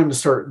came time to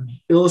start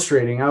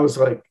illustrating, I was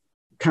like,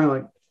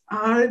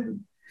 I,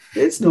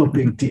 it's no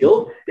big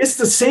deal. It's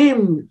the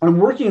same. I'm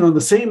working on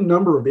the same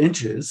number of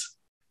inches.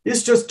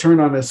 It's just turned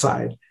on its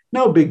side.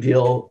 No big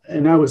deal.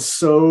 And I was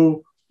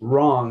so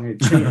wrong.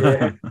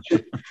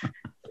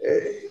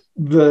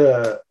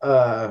 The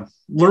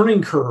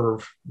learning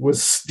curve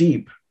was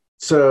steep.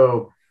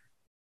 So,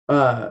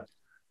 and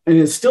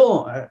it's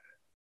still,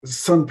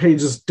 some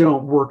pages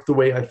don't work the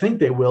way I think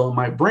they will in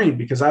my brain,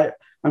 because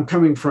I'm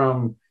coming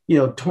from,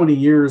 20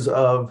 years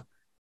of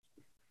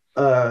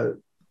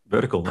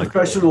vertical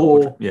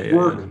professional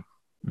work,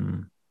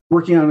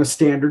 working on a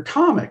standard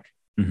comic.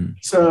 Mm-hmm.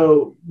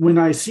 So when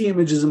I see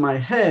images in my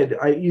head,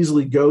 I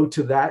easily go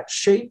to that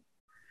shape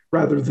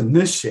rather than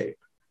this shape.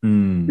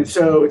 And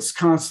so it's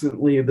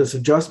constantly this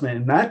adjustment,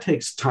 and that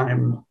takes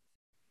time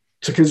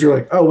because you're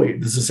like, oh wait,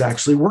 does this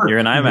actually work? You're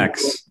in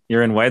IMAX.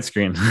 You're in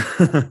widescreen.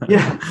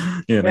 Yeah.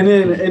 And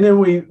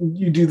then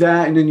you do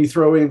that, and then you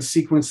throw in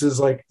sequences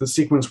like the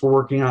sequence we're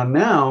working on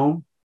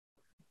now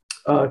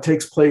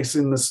takes place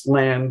in this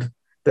land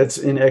that's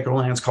in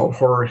Echolands called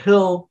Horror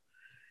Hill.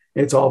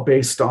 It's all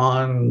based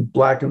on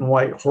black and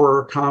white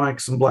horror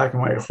comics and black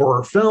and white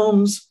horror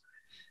films.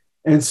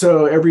 And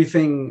so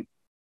everything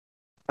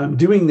I'm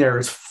doing there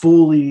is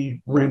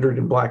fully rendered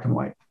in black and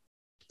white.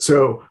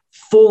 So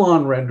full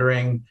on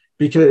rendering,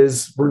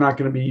 because we're not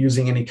going to be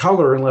using any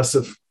color unless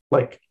if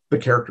like the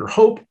character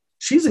Hope,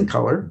 she's in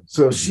color.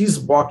 So she's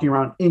walking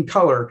around in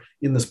color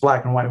in this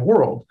black and white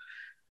world.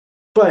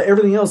 But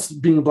everything else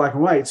being in black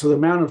and white. So the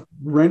amount of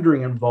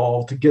rendering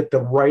involved to get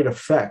the right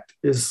effect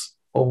is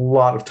a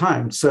lot of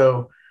time.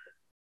 So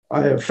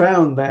I have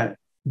found that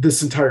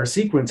this entire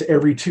sequence,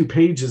 every 2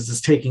 pages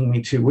is taking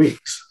me 2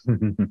 weeks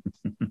or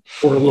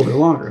a little bit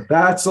longer.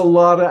 That's a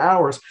lot of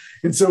hours.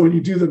 And so when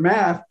you do the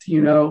math,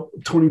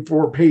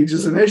 24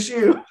 pages an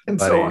issue and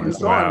so on and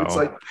so on. It's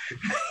like,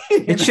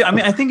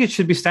 I think it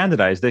should be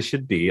standardized. There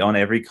should be on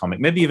every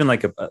comic, maybe even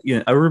like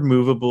a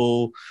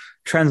removable,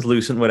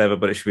 translucent, whatever,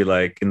 but it should be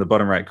like in the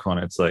bottom right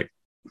corner, it's like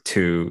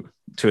two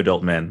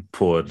adult men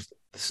poured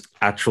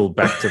actual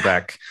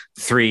back-to-back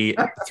three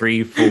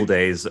full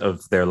days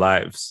of their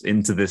lives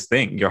into this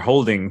thing. You're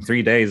holding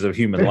 3 days of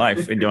human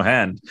life in your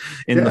hand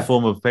in the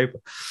form of paper.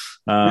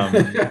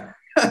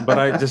 But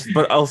I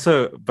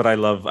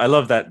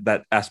love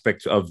that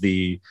aspect of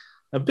a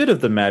bit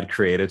of the mad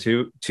creator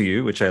to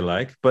you, which I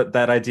like. But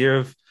that idea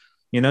of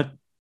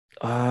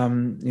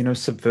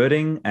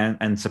subverting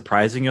and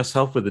surprising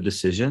yourself with a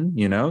decision,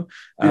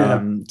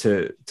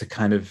 to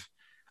kind of,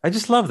 I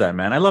just love that,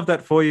 man. I love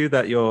that for you,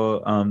 that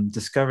you're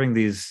discovering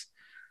these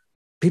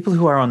people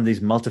who are on these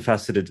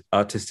multifaceted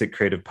artistic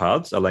creative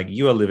paths are like,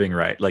 you are living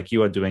right, like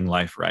you are doing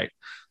life right.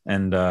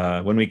 And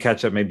when we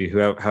catch up, maybe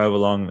however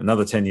long,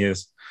 another 10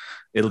 years,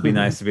 it'll be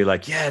nice to be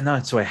like, yeah,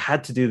 no, so I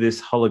had to do this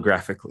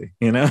holographically,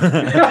 right?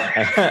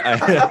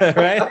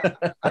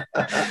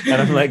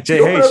 And I'm like,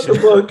 JH. The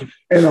book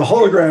and a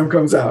hologram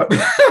comes out.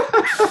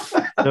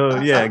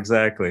 So yeah,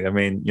 exactly. I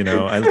mean,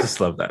 I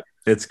just love that.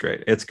 It's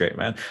great. It's great,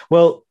 man.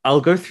 Well,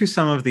 I'll go through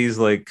some of these,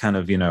 like, kind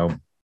of,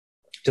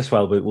 just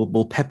while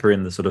we'll pepper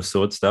in the sort of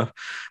sword stuff,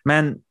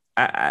 man.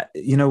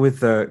 With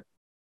the,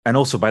 and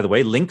also, by the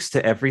way, links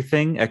to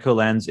everything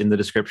Echolands in the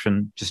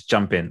description. Just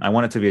jump in. I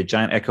want it to be a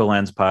giant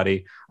Echolands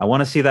party. I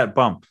want to see that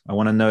bump. I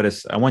want to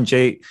notice. I want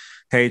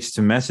JH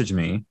to message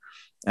me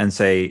and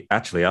say,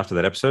 actually, after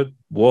that episode,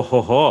 whoa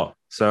ho ho.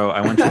 So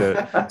I want you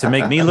to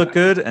make me look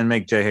good and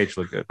make JH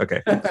look good.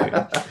 Okay. Sweet.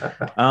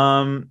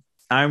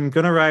 I'm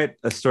gonna write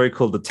a story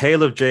called "The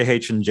Tale of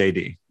JH and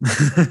JD."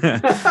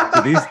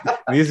 So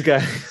these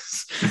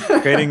guys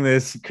creating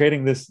this.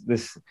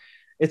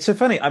 It's so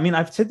funny. I mean,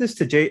 I've said this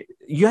to Jay.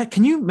 Yeah,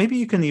 maybe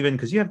you can even,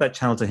 because you have that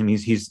channel to him.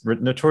 He's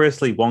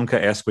notoriously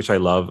Wonka-esque, which I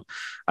love.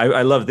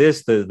 I love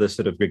this, the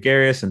sort of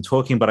gregarious and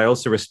talking, but I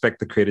also respect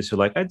the creators who are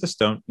like, I just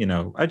don't,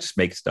 I just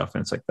make stuff,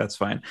 and it's like, that's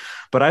fine.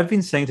 But I've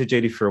been saying to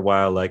JD for a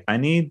while, like, I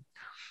need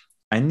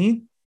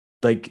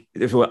like,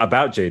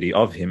 about JD,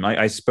 of him.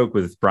 I spoke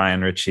with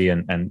Brian Ritchie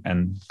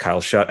and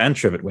Kyle Shutt and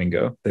Trivet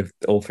Wingo. They've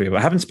all three of them.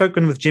 I haven't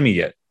spoken with Jimmy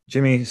yet.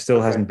 Jimmy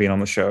still hasn't been on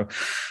the show,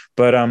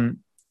 but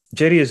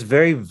JD is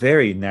very,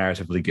 very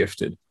narratively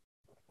gifted.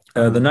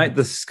 The Night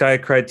the Sky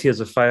Cried Tears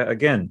of Fire,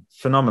 again,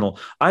 phenomenal.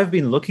 I've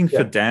been looking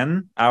for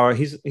Dan,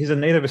 he's a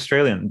native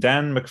Australian,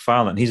 Dan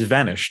McFarlane. He's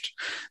vanished.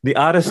 The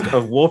artist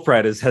of Warp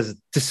Riders has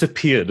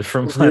disappeared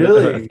from planet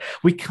Earth.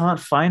 We can't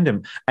find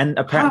him. And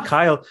apparently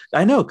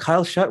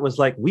Kyle Shutt was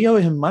like, we owe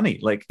him money.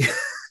 Like,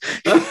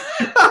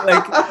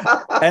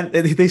 and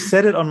they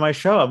said it on my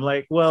show. I'm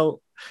like,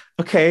 well,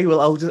 okay,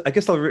 well, I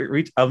guess I'll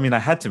reach. I mean, I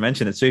had to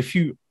mention it. So if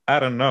you, I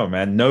don't know,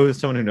 man, know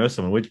someone who knows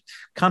someone, we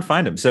can't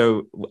find him.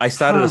 So I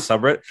started a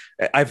subreddit.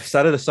 I've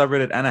started a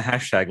subreddit and a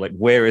hashtag, like,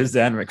 where is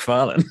Dan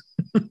McFarlane?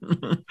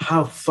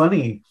 How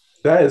funny.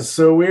 That is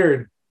so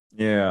weird.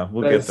 Yeah,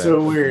 we'll get there.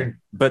 So weird.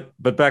 But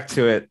back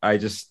to it. I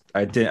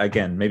did,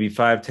 again, maybe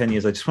 5-10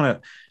 years. I just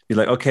want to be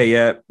like, okay,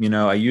 yeah,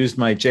 I used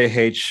my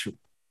JH,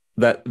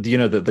 that, you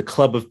know, the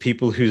club of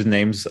people whose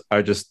names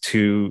are just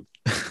two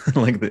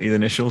like the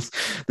initials.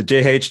 The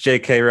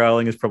JK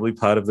Rowling is probably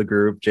part of the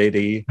group.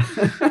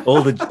 JD,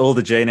 all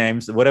the J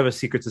names, whatever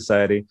secret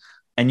society.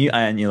 And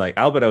you're like,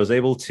 Albert, I was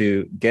able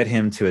to get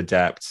him to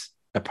adapt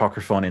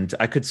Apocryphon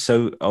into. I could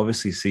so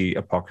obviously see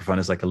Apocryphon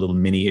as like a little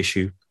mini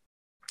issue.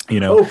 You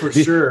know, oh, for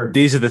sure.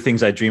 These are the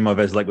things I dream of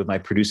as like with my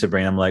producer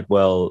brain. I'm like,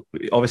 well,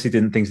 obviously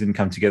things didn't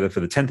come together for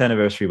the 10th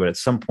anniversary, but at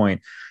some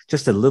point,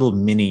 just a little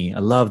mini. I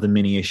love the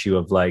mini issue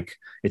of like,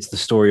 it's the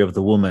story of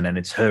the woman and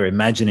it's her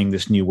imagining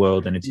this new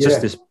world, and it's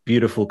just this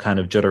beautiful kind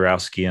of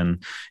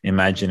Jodorowskian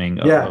imagining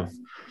of.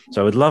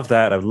 So I would love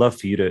that. I'd love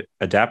for you to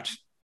adapt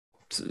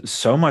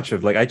so much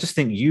of, like, I just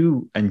think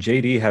you and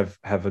JD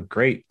have a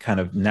great kind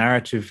of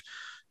narrative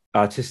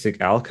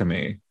artistic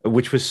alchemy,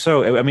 which was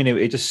so, I mean,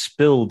 it just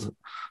spilled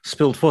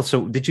forth.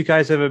 So did you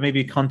guys ever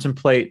maybe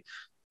contemplate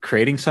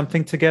creating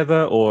something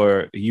together,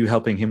 or you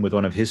helping him with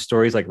one of his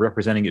stories, like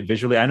representing it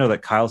visually? I know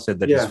that Kyle said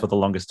that he's for the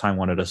longest time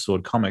wanted a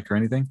sword comic or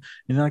anything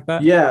like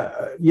that.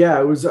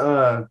 It was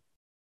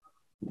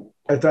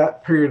at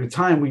that period of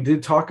time we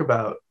did talk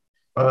about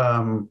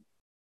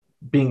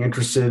being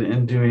interested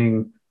in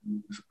doing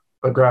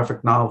a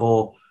graphic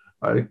novel.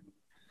 I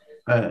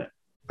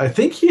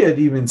think he had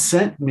even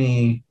sent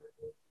me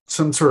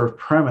some sort of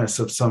premise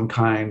of some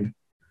kind.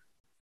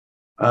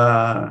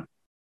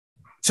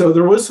 So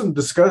there was some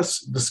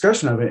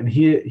discussion of it, and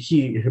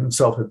he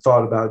himself had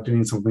thought about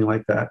doing something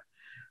like that.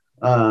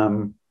 I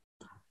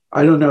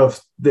don't know if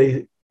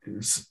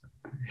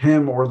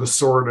him or the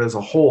sword as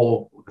a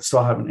whole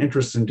still have an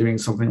interest in doing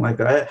something like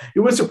that. It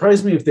would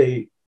surprise me if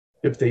they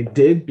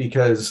did,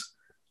 because,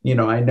 you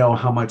know, I know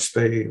how much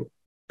they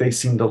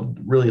seem to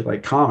really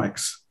like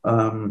comics.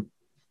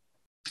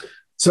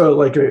 So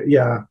like,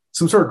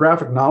 some sort of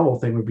graphic novel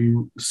thing would be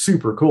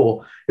super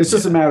cool. It's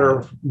just a matter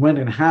of when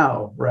and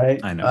how,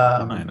 right? I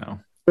know.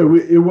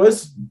 It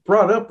was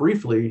brought up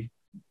briefly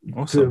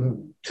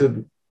Awesome.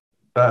 to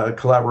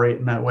collaborate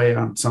in that way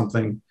on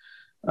something.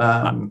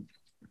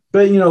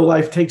 But, you know,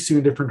 life takes you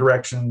in different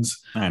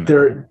directions. I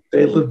know.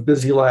 They live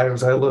busy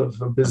lives. I live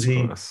a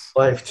busy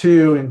life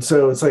too. And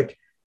so it's like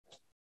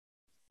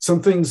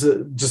some things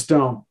that just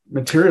don't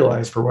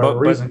materialize for whatever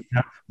reason.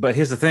 But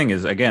here's the thing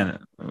is, again,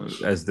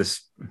 as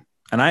this,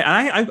 and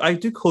I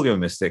do call you a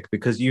mystic,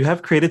 because you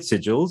have created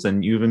sigils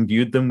and you've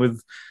imbued them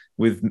with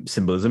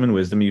symbolism and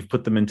wisdom. You've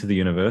put them into the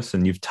universe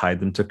and you've tied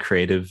them to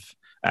creative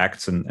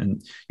acts,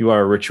 and you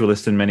are a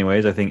ritualist in many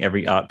ways. I think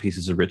every art piece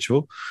is a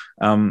ritual.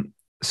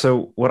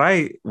 So what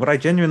I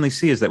genuinely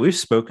see is that we've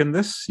spoken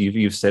this,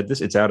 you've said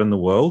this, it's out in the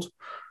world,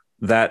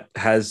 that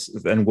has,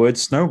 and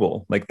words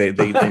snowball, like they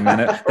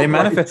manifest.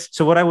 Right.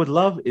 So what I would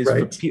love is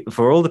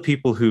for all the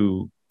people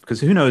who, because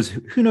who knows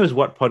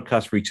what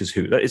podcast reaches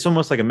who. It's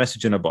almost like a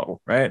message in a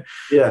bottle, right?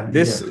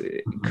 This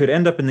could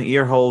end up in the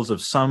ear holes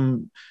of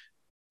some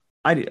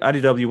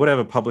IDW,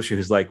 whatever publisher,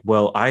 who's like,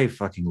 well, I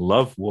fucking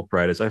love Warp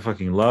Riders, I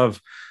fucking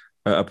love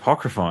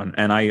Apocryphon,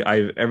 and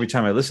I every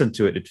time I listen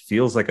to it, it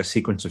feels like a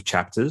sequence of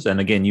chapters. And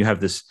again, you have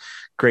this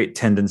great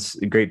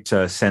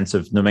sense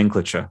of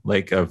nomenclature,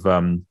 like of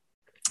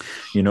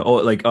you know,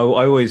 or like I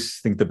always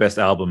think the best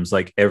albums,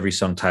 like every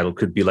song title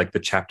could be like the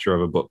chapter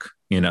of a book,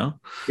 you know.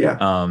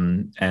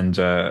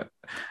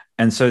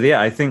 And so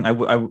I think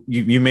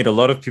you made a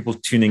lot of people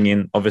tuning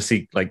in,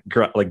 obviously, like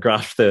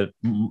grasp the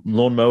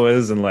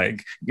lawnmowers and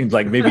like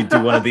maybe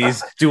do one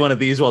of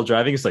these while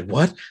driving. It's like,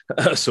 what,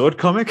 a sword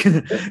comic,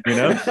 you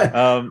know?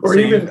 Or so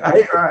even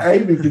I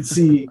even could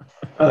see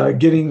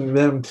getting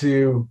them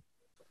to,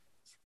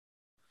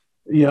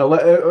 you know,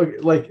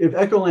 like if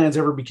Echolands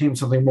ever became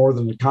something more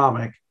than a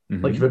comic,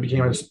 like if it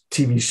became a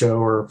TV show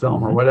or a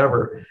film or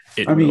whatever,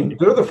 they're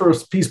the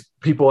first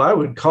people I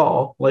would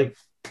call, like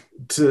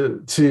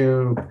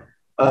to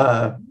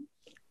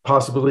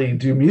possibly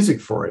do music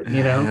for it,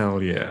 you know?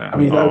 Hell yeah. I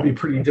mean, that would be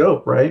pretty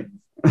dope, right?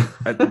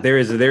 there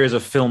is a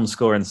film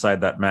score inside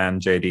that man,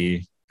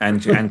 JD,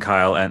 and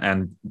Kyle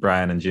and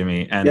Brian and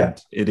Jimmy,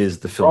 and it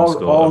is the film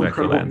score all of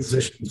incredible Echolands.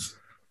 Musicians.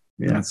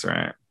 Yeah, that's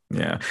right.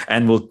 Yeah,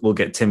 and we'll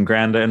get Tim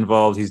Grander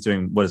involved. He's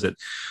doing, what is it?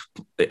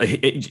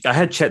 I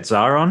had Chet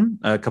Zar on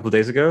a couple of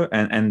days ago,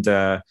 and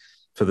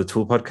for the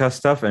Tool podcast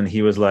stuff, and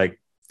he was like,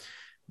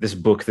 this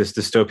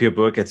dystopia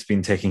book, it's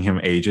been taking him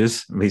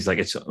ages. He's like,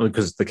 it's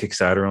because the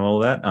Kickstarter and all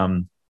that.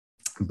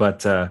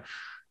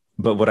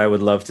 But what I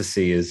would love to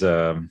see is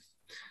so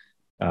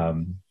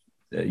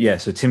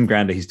Tim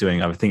Grander, he's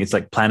doing, I think it's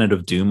like Planet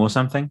of Doom or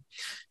something.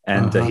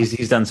 And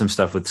he's done some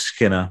stuff with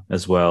Skinner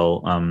as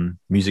well,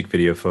 music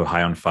video for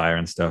High on Fire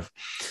and stuff.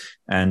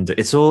 And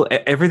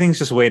everything's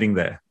just waiting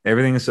there.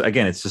 Everything's,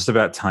 again, it's just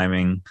about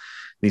timing.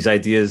 These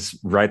ideas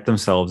write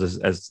themselves,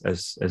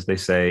 as they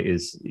say,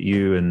 is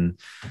you and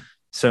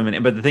so many.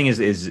 But the thing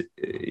is,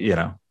 you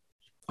know,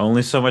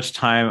 only so much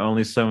time,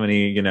 only so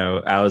many, you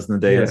know, hours in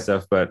the day and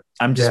stuff. But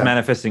I'm just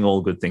manifesting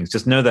all good things.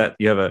 Just know that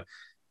you have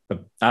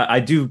I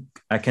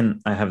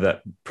have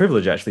that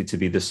privilege actually to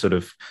be this sort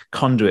of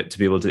conduit to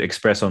be able to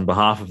express on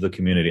behalf of the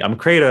community. I'm a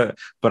creator,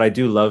 but I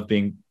do love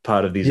being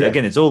part of these. Yeah.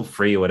 Again, it's all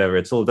free or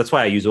whatever. That's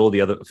why I use all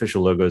the other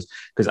official logos,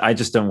 because I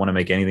just don't want to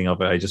make anything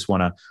of it. I just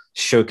want to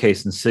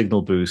showcase and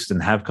signal boost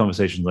and have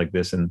conversations like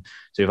this. And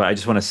so if I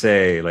just want to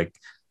say, like,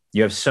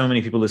 you have so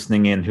many people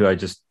listening in who are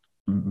just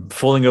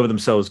falling over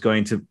themselves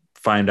going to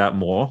find out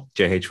more.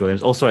 JH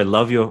Williams. Also, I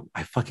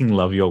fucking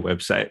love your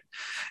website.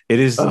 It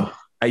is. Oh.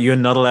 You're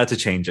not allowed to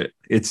change it.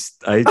 It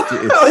needs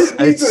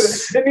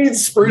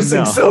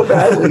sprucing so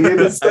badly. It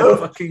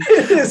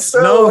is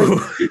so. No.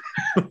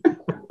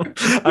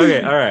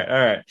 Okay, all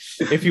right.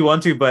 If you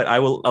want to, but I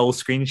will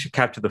screen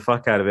capture the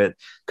fuck out of it,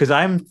 because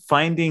I'm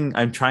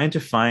trying to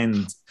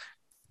find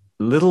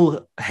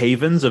little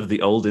havens of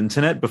the old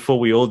internet before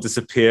we all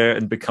disappear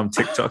and become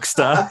TikTok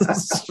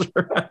stars.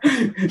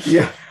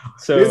 Yeah.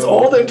 So it's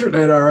old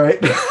internet, all right.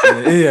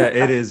 Yeah,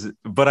 it is,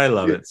 but I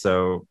love it.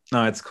 So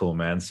no, it's cool,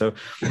 man. So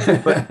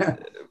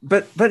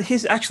but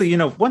here's actually,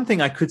 one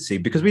thing I could see,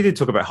 because we did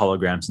talk about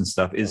holograms and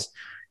stuff, is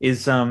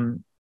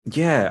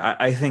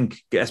I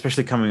think,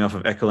 especially coming off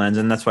of Echolands,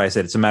 and that's why I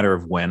said it's a matter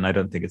of when. I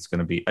don't think it's going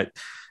to be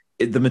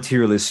the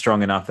material is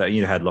strong enough that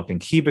had Lock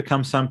and Key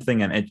become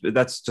something, and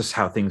that's just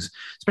how things,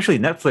 especially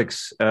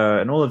Netflix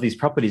and all of these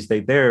properties,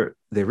 they're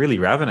really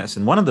ravenous.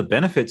 And one of the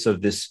benefits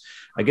of this,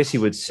 I guess you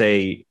would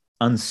say,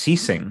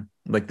 unceasing,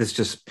 like this,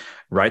 just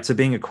rights are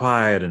being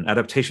acquired and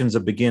adaptations are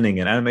beginning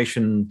and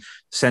animation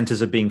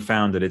centers are being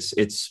founded.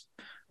 It's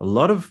a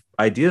lot of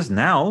ideas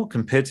now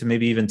compared to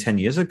maybe even 10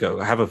 years ago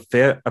have a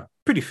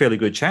pretty fairly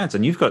good chance,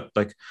 and you've got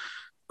like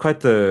quite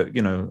the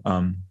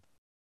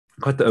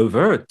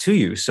overt to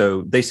you.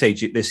 So they see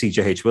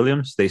JH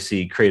Williams, they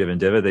see Creative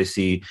Endeavor, they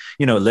see,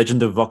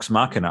 Legend of Vox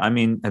Machina. I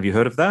mean, have you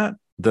heard of that?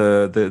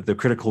 The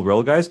Critical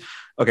Role guys.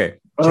 Okay,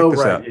 check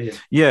this out.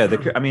 Yeah,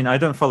 I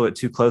don't follow it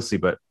too closely,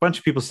 but a bunch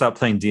of people stopped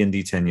playing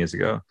D&D 10 years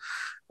ago.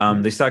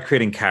 They start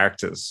creating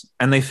characters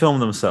and they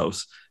film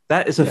themselves.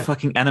 That is a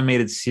fucking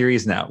animated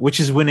series now, which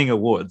is winning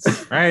awards,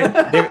 right?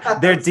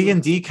 Their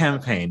D&D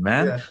campaign,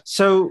 man. Yeah.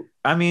 So,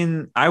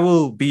 I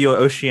will be your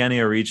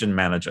Oceania region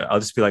manager. I'll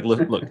just be like,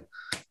 look,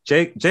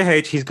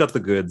 JH, he's got the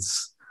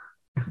goods.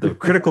 The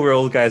Critical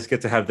Role guys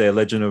get to have their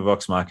Legend of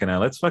Vox Machina.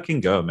 Let's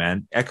fucking go,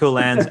 man.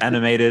 Echolands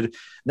animated.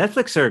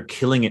 Netflix are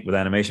killing it with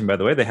animation, by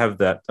the way. They have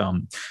that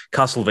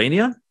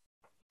Castlevania,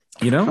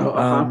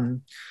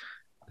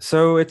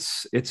 so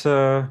it's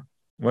a,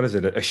 what is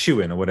it? A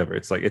shoe-in or whatever.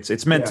 It's like,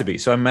 it's meant to be.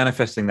 So I'm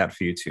manifesting that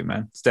for you too,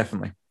 man. It's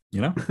definitely,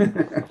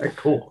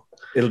 Cool.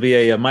 It'll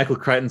be a Michael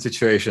Crichton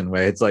situation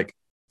where it's like,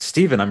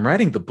 Steven, I'm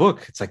writing the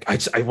book. It's like,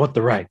 I want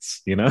the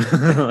rights,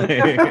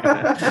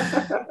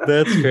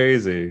 That's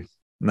crazy.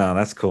 No,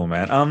 that's cool,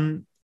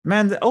 man.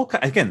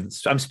 Again,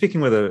 I'm speaking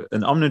with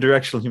an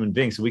omnidirectional human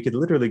being, so we could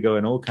literally go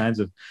in all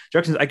kinds of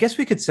directions. I guess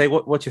we could say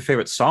what your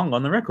favorite song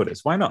on the record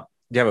is. Why not?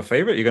 Do you have a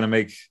favorite? You're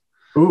going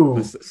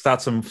to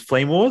start some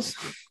flame wars?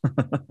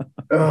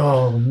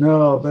 Oh,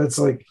 no,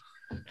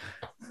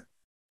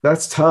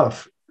 that's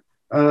tough.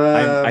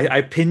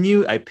 I pin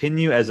you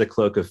as a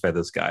Cloak of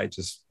Feathers guy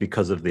just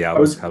because of the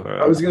album cover.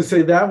 I was going to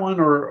say that one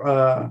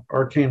or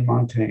Arcane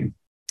Montaigne.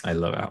 I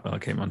love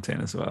Arcane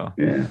Montaigne as well.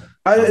 Yeah,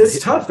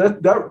 it's tough.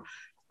 That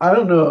I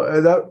don't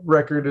know. That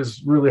record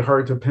is really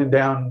hard to pin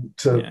down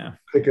to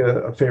pick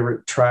a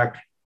favorite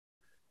track.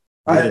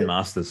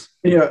 Masters.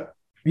 Yeah.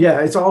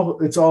 It's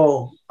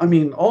all. I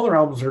mean, all their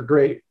albums are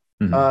great.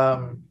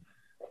 Mm-hmm.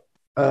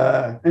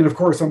 And of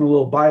course, I'm a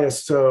little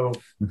biased, so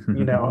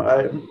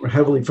I'm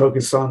heavily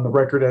focused on the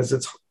record as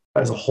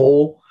a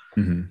whole.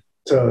 Mm-hmm.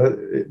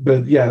 So,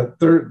 but yeah,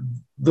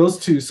 those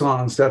two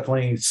songs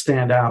definitely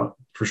stand out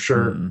for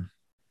sure. Mm-hmm.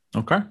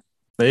 Okay,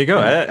 there you go.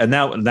 And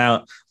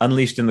now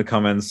unleashed in the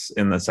comments,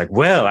 and it's like,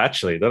 well,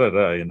 actually, just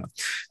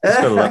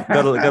gotta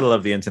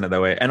love the internet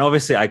that way. And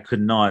obviously, I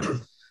could not.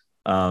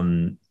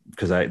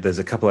 Because there's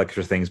a couple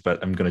extra things,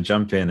 but I'm going to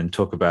jump in and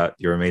talk about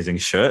your amazing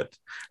shirt,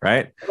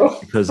 right?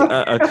 Because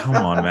come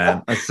on,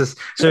 man, it's just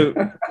so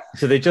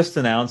they just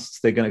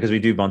announced they're going to, because we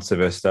do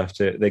Monsterverse stuff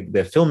too.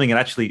 They're filming it,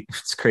 actually,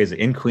 it's crazy,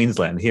 in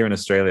Queensland here in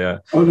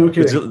Australia. Oh, no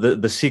kidding.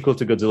 The sequel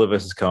to Godzilla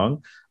vs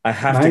Kong. I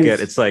have to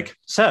get, it's like,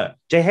 Sir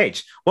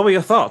JH, what were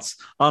your thoughts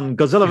on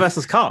Godzilla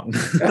vs Kong?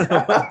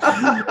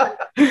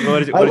 What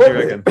did you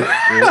reckon?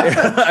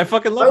 I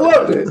fucking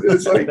loved it.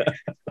 It's like,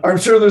 I'm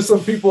sure there's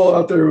some people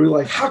out there who are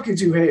like, how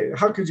could you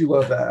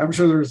love that? I'm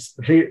sure there's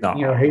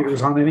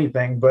haters on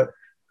anything, but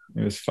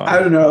it was fun. I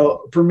don't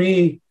know. For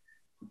me,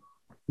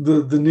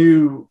 the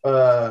new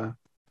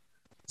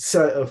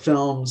set of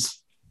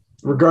films,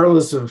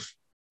 regardless of,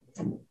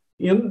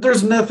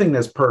 there's nothing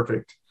that's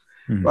perfect.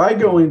 Mm-hmm. I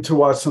go in to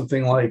watch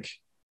something like,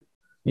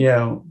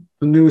 the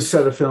newest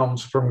set of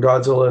films from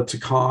Godzilla to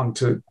Kong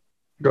to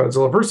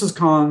Godzilla versus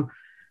Kong,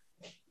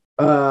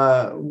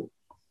 or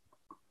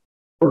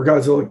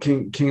Godzilla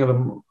King of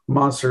the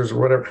Monsters or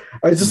whatever.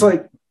 I just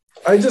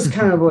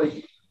kind of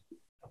like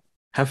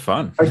have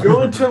fun. I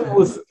go into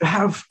them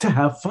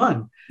have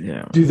fun.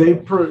 Yeah. Do they,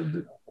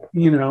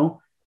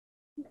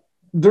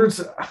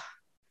 there's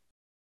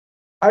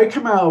I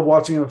come out of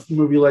watching a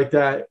movie like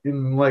that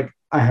and like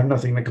I have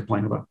nothing to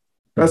complain about.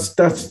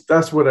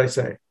 That's what I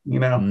say, you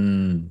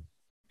know,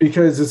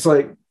 because it's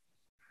like,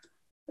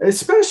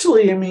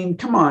 especially, I mean,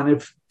 come on,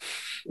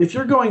 if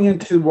you're going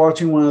into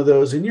watching one of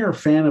those and you're a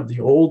fan of the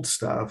old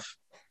stuff,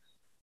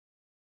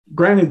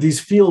 granted, these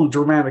feel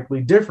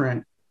dramatically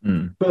different,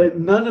 but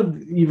none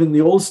of even the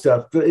old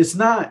stuff, it's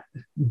not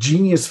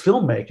genius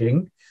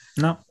filmmaking.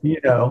 No, you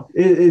know,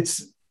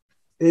 it's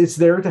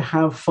there to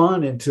have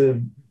fun and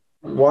to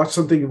watch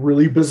something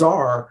really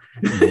bizarre.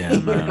 Yeah,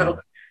 you know?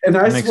 And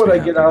that's what I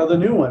get out of the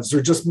new ones.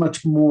 They're just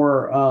much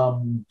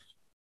more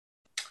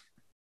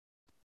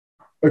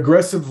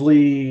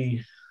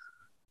aggressively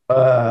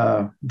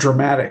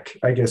dramatic,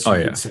 I guess you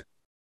could say.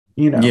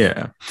 You know,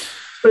 yeah.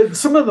 But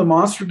some of the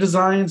monster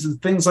designs and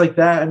things like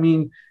that, I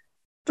mean,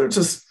 they're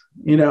just,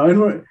 you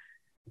know,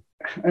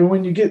 and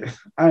when you get,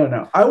 I don't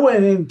know, I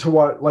went into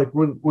what, like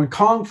when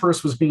Kong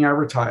first was being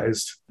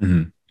advertised,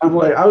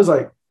 I was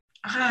like,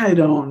 I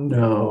don't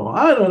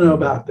know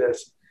about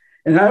this.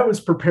 And I was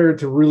prepared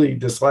to really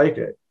dislike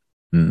it.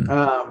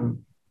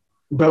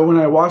 But when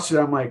I watched it,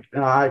 I'm like,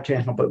 no, I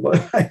can't help it.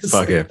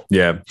 Fuck it.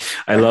 Yeah.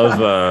 I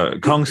love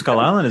Kong Skull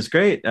Island is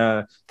great.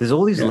 There's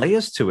all these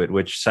layers to it,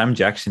 which Sam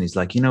Jackson, he's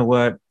like, you know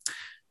what?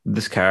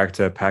 This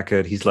character,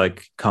 Packard, he's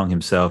like Kong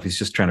himself. He's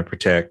just trying to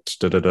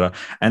protect,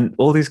 and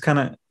all these kind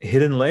of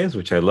hidden layers,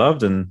 which I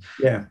loved. And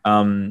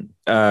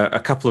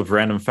a couple of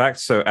random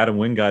facts. So Adam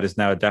Wingard is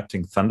now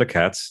adapting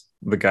Thundercats.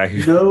 The guy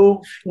who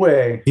no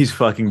way he's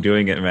fucking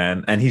doing it,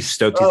 man, and he's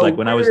stoked. He's like,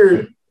 I was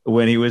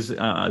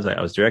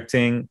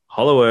directing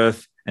Hollow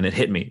Earth, and it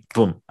hit me.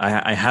 Boom!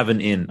 I have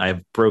an in.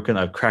 I've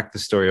cracked the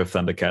story of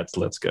Thundercats.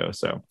 Let's go.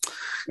 So,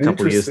 a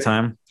couple of years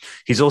time.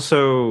 He's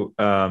also,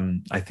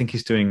 I think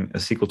he's doing a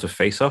sequel to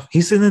Face Off.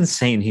 He's an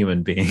insane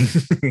human being.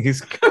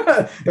 He's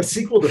a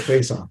sequel to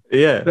Face Off.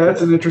 Yeah,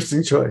 that's an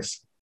interesting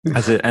choice.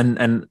 That's it.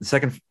 And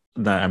second,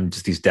 I'm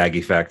just these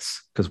daggy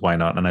facts because why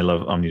not? And I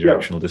love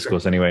omnidirectional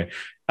discourse anyway.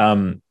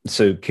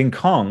 So King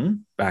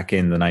Kong back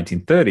in the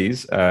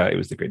 1930s, it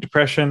was the Great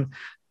Depression.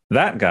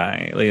 That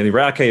guy, the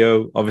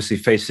RKO, obviously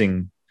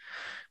facing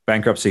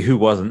bankruptcy. Who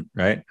wasn't,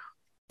 right?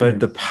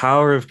 But the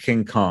power of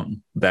King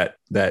Kong, that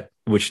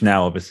which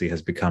now obviously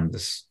has become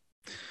this,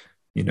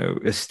 you know,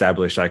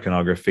 established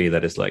iconography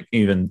that is like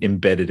even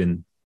embedded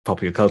in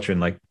popular culture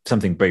and like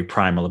something very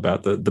primal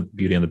about the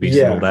Beauty and the Beast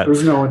and all that.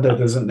 There's no one that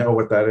doesn't know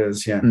what that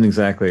is. Yeah,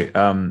 exactly.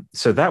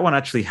 So that one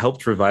actually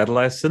helped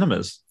revitalize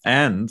cinemas,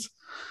 and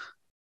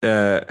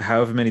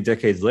however many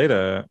decades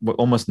later,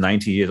 almost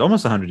 90 years,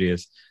 almost 100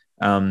 years,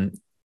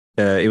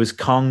 it was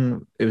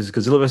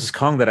Godzilla versus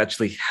Kong that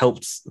actually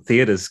helped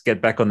theaters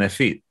get back on their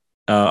feet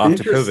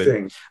after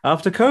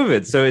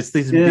COVID. So it's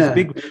these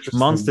big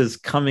monsters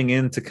coming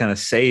in to kind of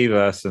save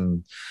us,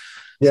 and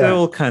so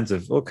all kinds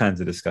of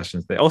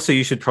discussions there. Also,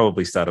 you should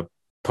probably start a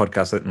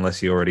podcast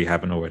unless you already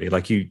haven't already.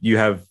 Like you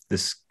have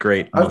this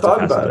great. I've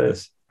thought about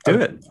it.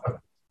 Do it.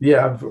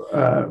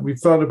 Yeah, we've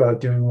thought about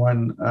doing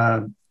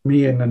one.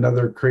 Me and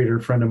another creator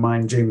friend of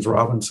mine, James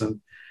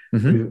Robinson.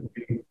 We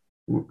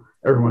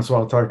every once in a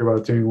while talk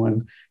about doing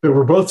one, but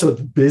we're both so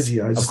busy.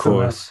 Of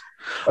course.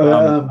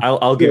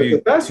 I'll give you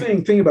the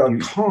fascinating thing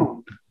about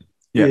Kong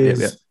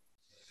is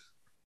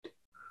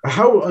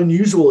how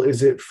unusual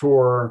is it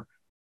for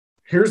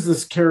here's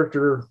this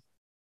character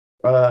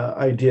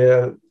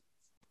idea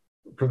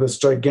for this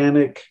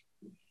gigantic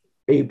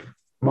ape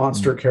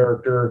monster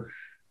character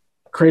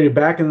created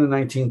back in the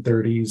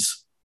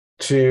 1930s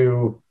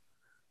to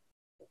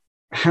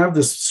have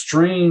this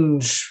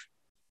strange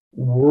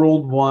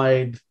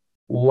worldwide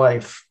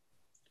life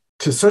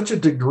to such a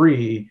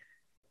degree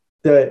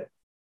that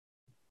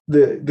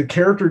the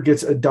character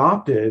gets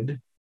adopted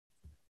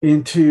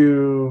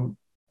into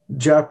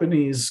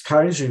Japanese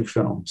kaiju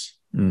films,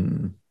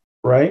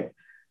 right?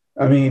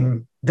 I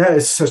mean, that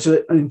is such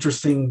an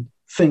interesting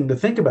thing to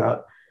think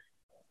about.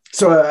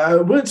 So I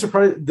wouldn't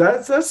surprise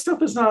that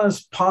stuff is not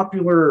as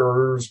popular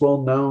or as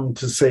well known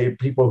to say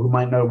people who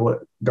might know what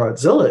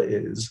Godzilla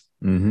is,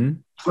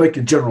 like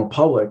the general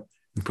public,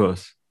 of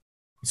course.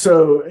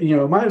 So, you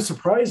know, it might have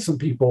surprised some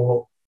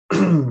people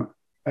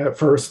at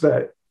first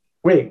that,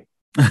 wait,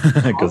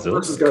 Godzilla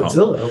versus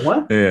Godzilla,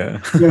 what?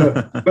 Yeah.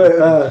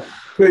 But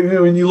you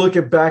know, when you look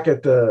back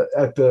at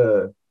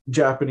the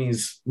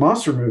Japanese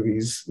monster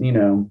movies, you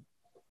know,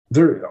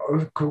 there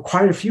are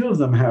quite a few of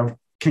them have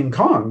King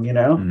Kong, you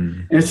know,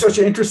 and it's such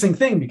an interesting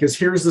thing because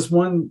here's this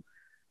one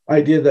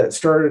idea that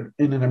started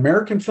in an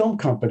American film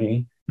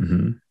company,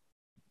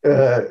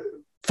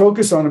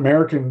 focused on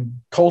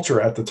American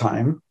culture at the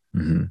time,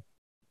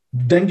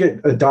 then get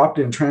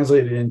adopted and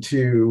translated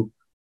into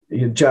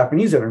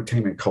Japanese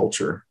entertainment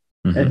culture.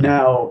 And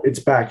now it's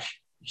back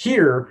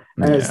here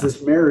as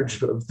this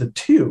marriage of the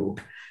two.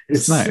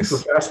 It's nice.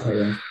 Super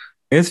fascinating.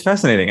 It's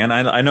fascinating. And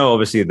I know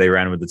obviously they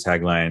ran with the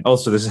tagline.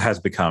 Also, this has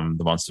become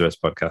the Monsterverse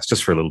podcast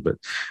just for a little bit.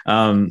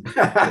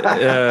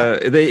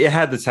 It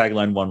had the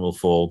tagline, "One will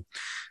fall."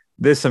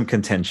 There's some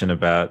contention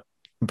about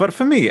But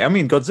for me, I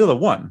mean, Godzilla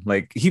won.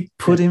 Like he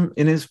put him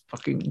in his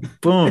fucking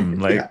boom.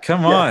 Like,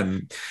 come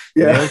on,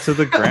 nailed to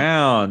the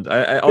ground.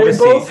 I They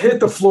obviously both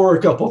hit the floor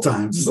a couple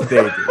times. they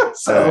did.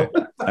 So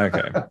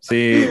Okay.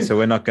 See, so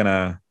we're not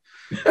gonna.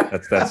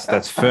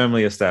 That's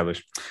firmly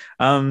established.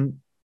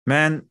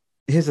 Man,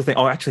 here's the thing.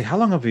 Oh, actually, how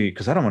long have we?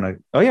 Because I don't want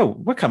to. Oh yeah,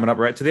 we're coming up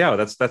right to the hour.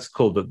 That's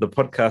cool. The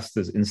podcast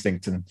is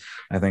instinct, and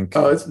I think.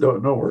 Oh, it's no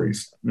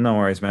worries. No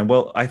worries, man.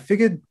 Well, I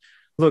figured.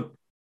 Look,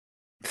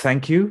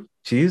 thank you.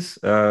 Geez.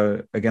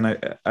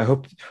 Again, I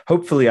hope.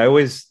 Hopefully,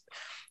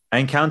 I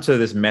encounter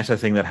this meta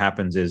thing that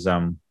happens is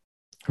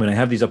when I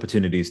have these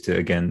opportunities to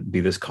again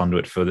be this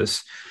conduit for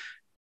this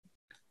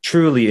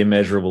truly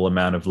immeasurable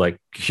amount of like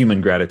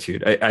human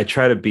gratitude. I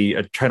try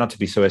not to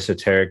be so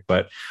esoteric,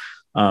 but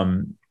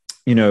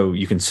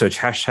you can search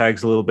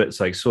hashtags a little bit.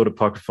 It's like Sword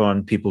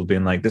Apocryphon, people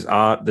being like this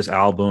art, this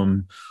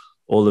album,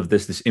 all of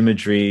this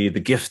imagery, the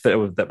gift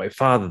that my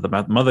father,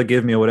 the mother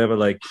gave me or whatever.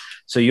 Like,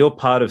 so you're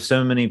part of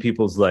so many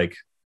people's like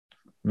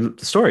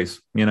stories,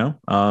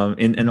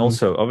 and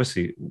also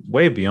obviously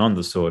way beyond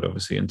the sword,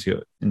 obviously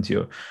into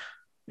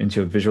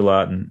your visual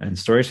art and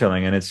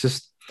storytelling. And it's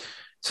just,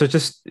 so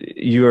just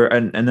you're,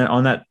 and then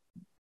on that,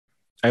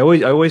 I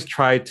always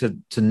try to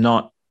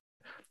not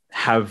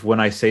have,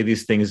 when I say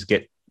these things,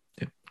 get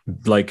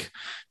like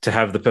to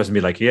have the person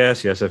be like,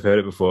 yes, I've heard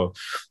it before.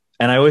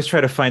 And I always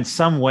try to find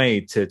some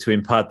way to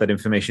impart that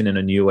information in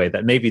a new way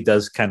that maybe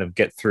does kind of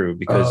get through,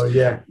 because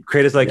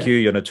creators like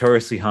you're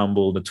notoriously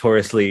humble,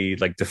 notoriously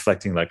like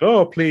deflecting, like,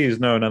 oh, please,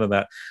 no, none of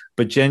that.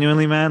 But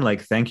genuinely, man,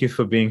 like, thank you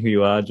for being who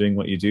you are, doing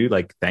what you do.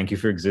 Like, thank you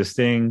for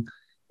existing.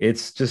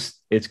 It's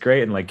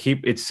great. And like,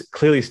 it's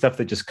clearly stuff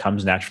that just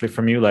comes naturally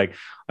from you. Like,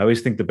 I always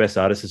think the best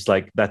artist is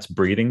like, that's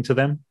breathing to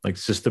them. Like,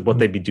 it's just what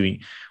they'd be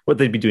doing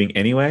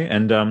anyway.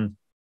 And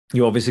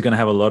you're obviously going to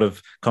have a lot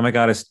of comic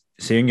artists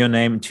seeing your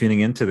name,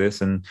 tuning into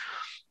this. And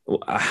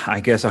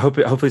I guess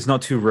hopefully it's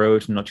not too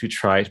rote and not too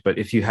trite, but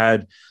if you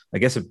had, I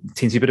guess, a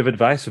teensy bit of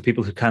advice for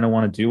people who kind of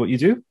want to do what you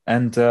do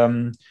and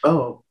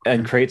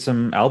create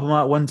some album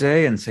art one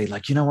day and say,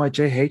 like, you know what,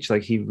 JH,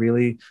 like, he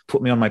really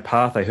put me on my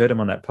path. I heard him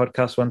on that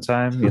podcast one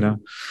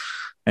time,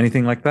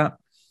 anything like that?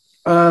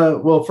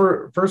 Well,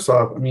 first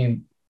off, I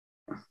mean,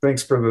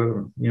 thanks for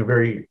the,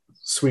 very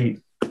sweet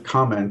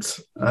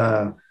comments.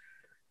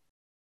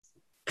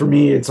 For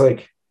me, it's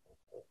like,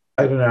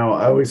 I don't know,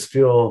 I always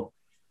feel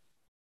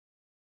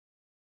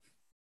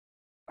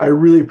I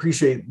really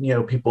appreciate,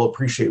 people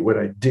appreciate what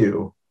I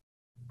do.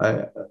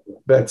 But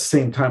at the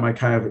same time, I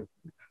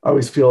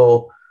always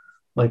feel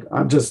like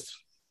I'm just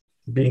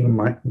being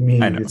me.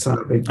 It's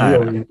not a big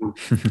deal.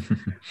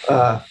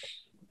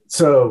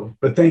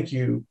 But thank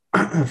you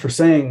for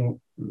saying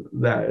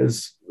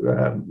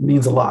that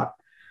means a lot.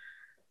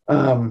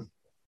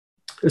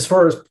 As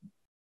far as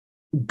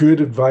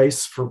good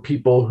advice for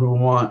people who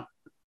want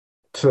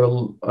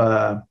to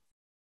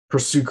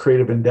pursue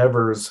creative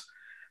endeavors,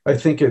 I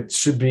think it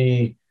should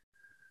be,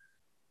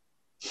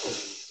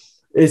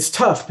 it's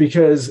tough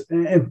because,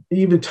 and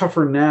even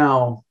tougher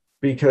now,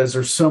 because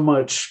there's so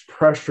much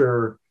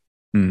pressure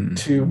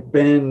to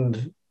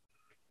bend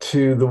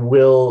to the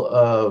will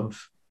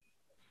of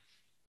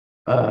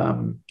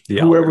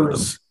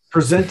whoever's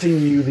presenting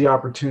you the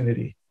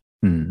opportunity.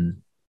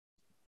 And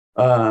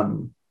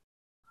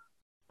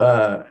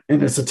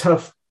it's a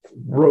tough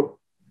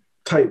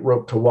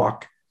tightrope to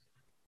walk.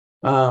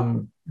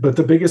 But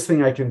the biggest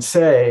thing I can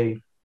say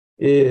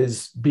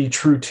is be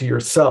true to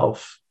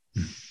yourself.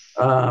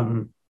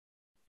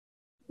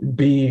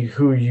 Be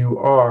who you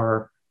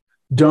are.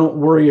 Don't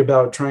worry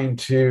about trying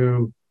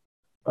to,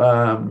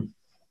 oh,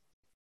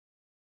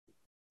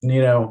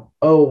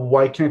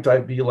 why can't I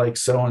be like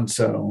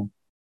so-and-so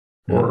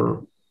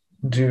or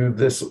do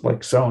this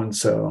like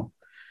so-and-so?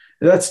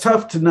 That's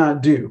tough to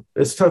not do.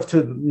 It's tough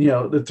to,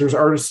 that there's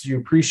artists you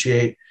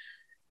appreciate.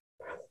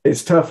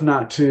 It's tough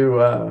not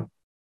to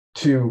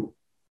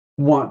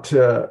want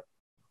to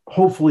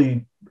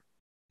hopefully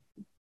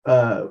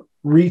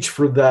reach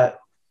for that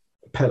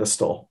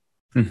pedestal,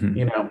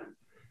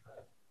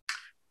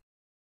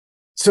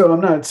 So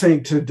I'm not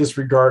saying to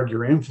disregard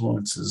your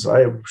influences.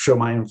 I show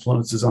my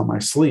influences on my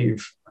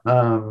sleeve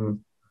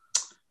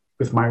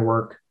with my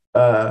work.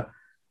 But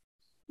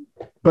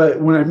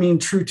when I mean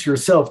true to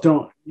yourself,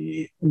 don't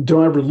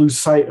ever lose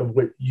sight of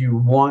what you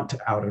want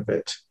out of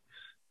it.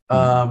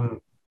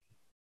 Don't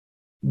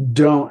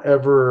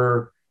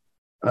ever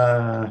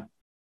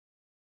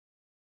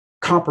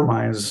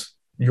compromise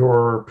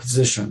your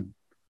position.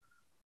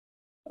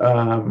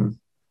 That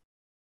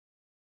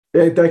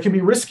can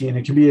be risky and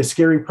it can be a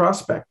scary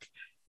prospect.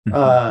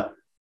 But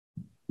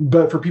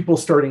for people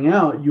starting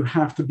out, you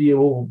have to be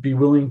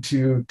willing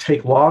to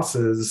take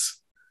losses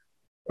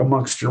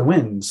amongst your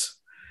wins.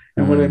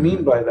 And what I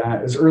mean by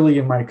that is, early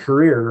in my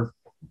career,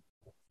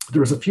 there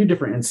was a few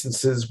different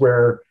instances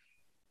where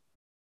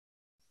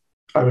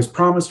I was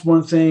promised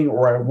one thing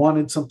or I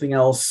wanted something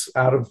else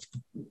out of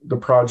the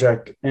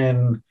project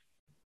and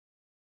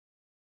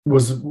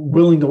was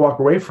willing to walk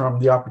away from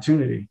the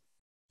opportunity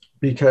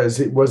because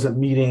it wasn't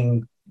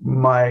meeting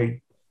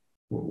my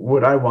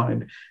what I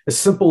wanted. A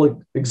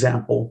simple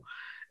example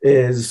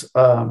is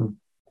I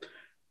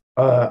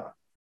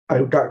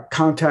got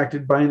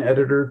contacted by an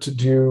editor to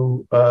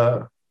do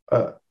a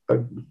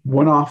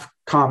one-off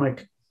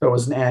comic that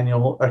was an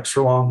annual,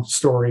 extra long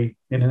story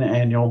in an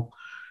annual.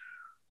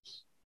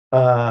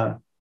 And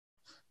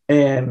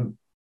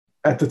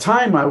at the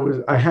time,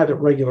 I had a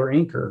regular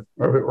inker,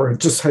 or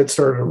just had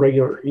started a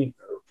regular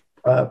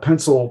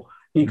pencil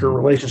inker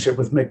relationship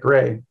with Mick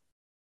Gray.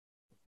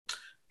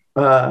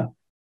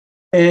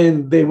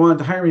 And they wanted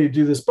to hire me to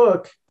do this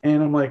book,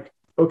 and I'm like,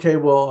 okay,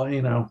 well,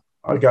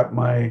 I got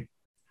my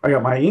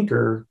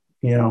inker,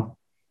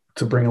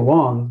 to bring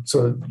along,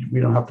 so we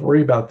don't have to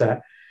worry about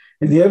that.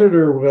 And the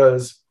editor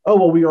was, oh,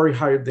 well, we already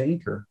hired the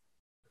inker.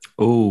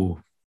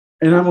 Oh.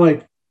 And I'm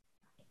like,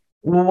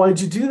 well, why'd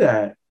you do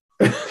that?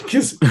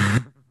 Because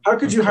how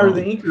could you hire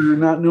the inker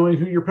not knowing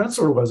who your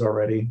penciler was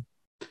already?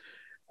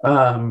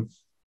 And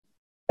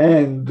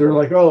they're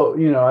like, oh,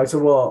 I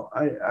said, well,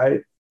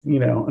 I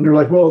and they're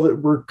like, well, we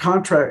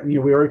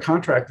already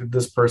contracted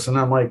this person.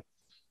 I'm like,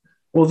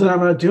 well, then I'm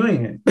not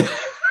doing it.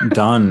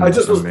 Done. I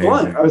just was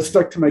blunt. I was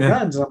stuck to my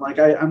guns. I'm like,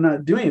 I'm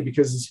not doing it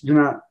because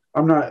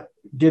I'm not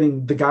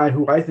getting the guy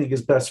who I think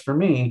is best for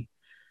me.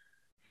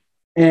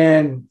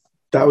 And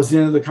that was the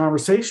end of the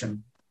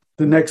conversation.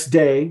 The next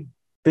day,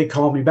 they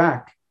call me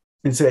back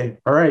and say,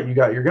 all right, you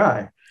got your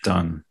guy.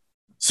 Done.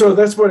 So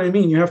that's what I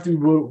mean. You have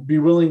to be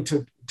willing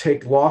to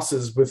take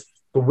losses with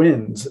the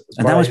wins.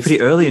 And that was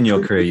pretty early in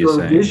your career, you're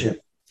saying. Vision,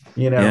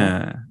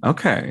 Yeah.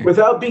 Okay.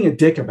 Without being a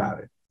dick about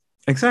it.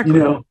 Exactly.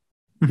 You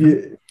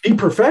be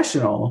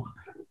professional.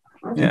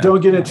 Yeah.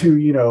 Don't get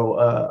into,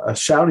 a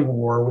shouting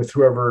war with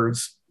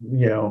whoever's,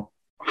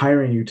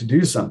 hiring you to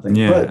do something.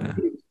 Yeah. But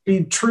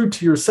be true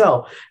to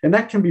yourself. And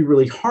that can be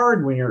really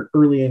hard when you're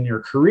early in your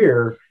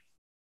career,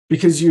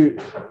 because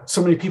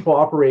so many people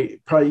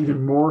operate probably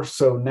even more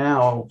so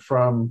now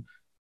from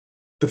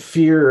the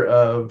fear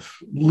of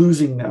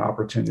losing the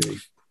opportunity.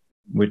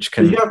 Which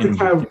can, you have to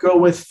kind of go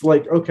with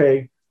like,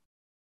 okay,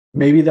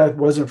 maybe that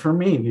wasn't for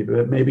me.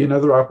 Maybe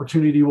another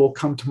opportunity will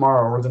come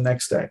tomorrow or the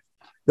next day.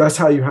 That's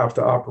how you have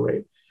to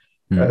operate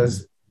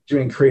as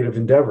doing creative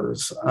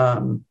endeavors.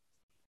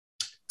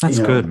 That's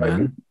good,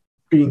 man.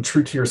 Being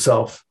true to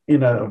yourself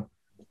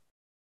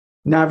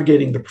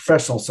navigating the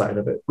professional side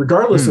of it,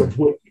 regardless of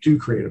what you do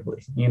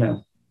creatively,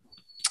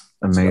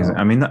 Amazing. So,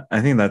 I mean,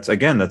 I think that's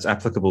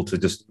applicable to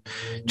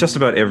just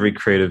about every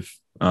creative,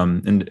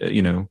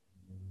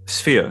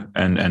 sphere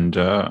and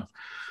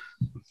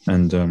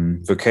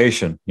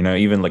vocation,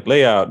 even like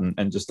layout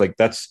and just like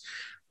that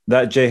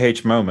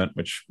JH moment,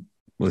 which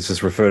let's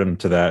just refer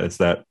to that. It's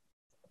that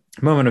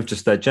moment of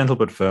just that gentle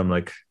but firm,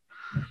 like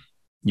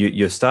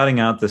you're starting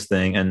out this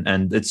thing,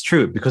 and it's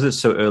true because it's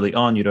so early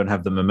on, you don't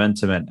have the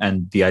momentum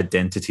and the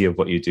identity of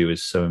what you do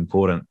is so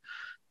important.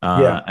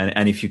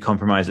 And if you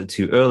compromise it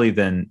too early,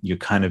 then you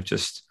kind of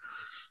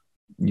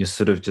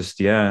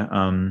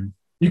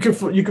you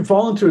can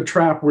fall into a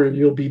trap where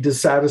you'll be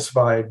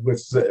dissatisfied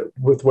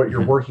with what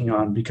you're working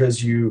on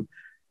because you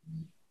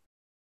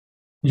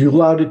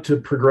allowed it to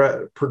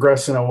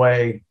progress in a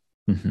way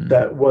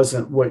that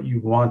wasn't what you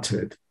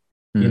wanted.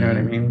 You know what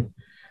I mean?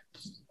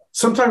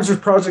 Sometimes there's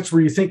projects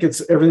where you think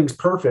everything's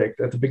perfect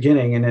at the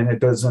beginning, and then it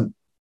doesn't.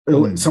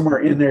 Somewhere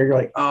in there, you're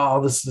like,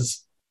 oh,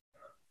 this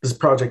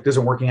project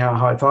isn't working out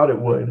how I thought it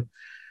would.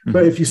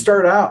 But if you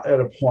start out at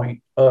a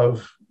point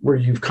of where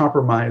you've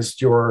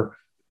compromised your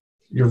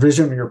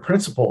vision or your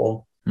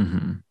principle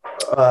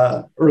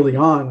early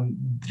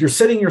on, you're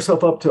setting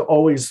yourself up to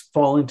always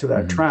fall into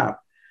that trap.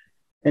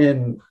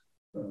 And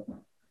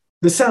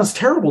this sounds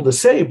terrible to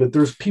say, but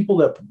there's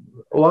a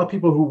lot of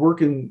people who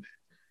work in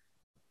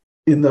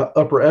the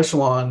upper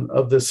echelon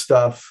of this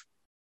stuff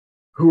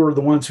who are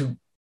the ones who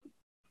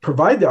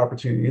provide the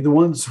opportunity, the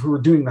ones who are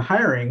doing the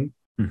hiring.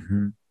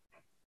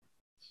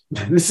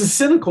 This is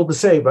cynical to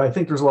say, but I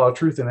think there's a lot of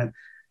truth in it.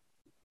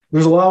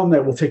 There's a lot of them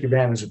that will take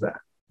advantage of that.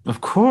 Of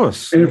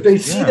course. And if they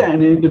see that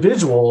in an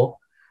individual,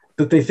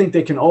 that they think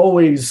they can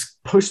always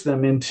push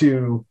them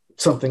into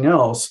something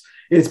else,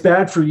 it's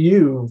bad for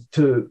you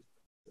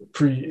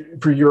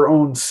for your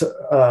own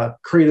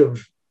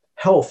creative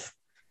health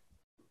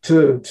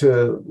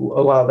to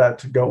allow that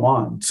to go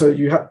on. So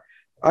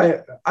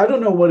I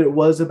don't know what it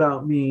was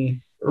about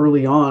me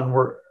early on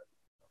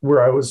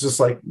where I was just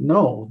like,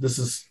 no, this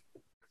is,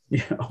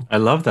 I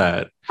love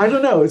that. I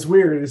don't know. It's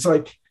weird. It's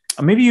like,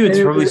 maybe you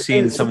had probably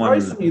seen someone.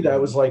 It surprised me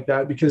that was like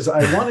that because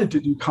I wanted to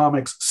do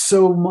comics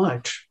so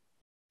much.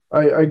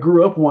 I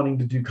grew up wanting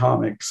to do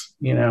comics.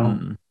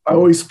 I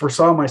always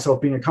foresaw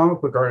myself being a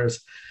comic book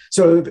artist.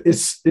 So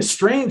it's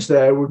strange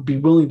that I would be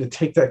willing to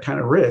take that kind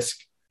of risk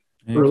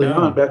early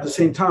on. But at the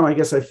same time, I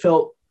guess I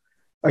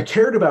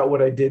cared about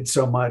what I did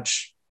so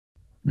much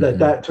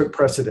that took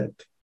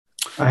precedent.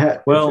 You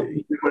know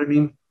what I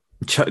mean?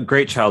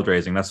 Great child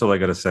raising. That's all I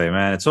got to say,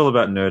 man. It's all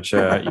about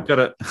nurture. You've got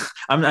to.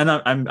 I'm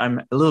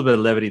a little bit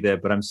of levity there,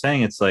 but I'm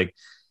saying it's like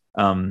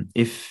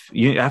if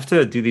you have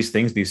to do these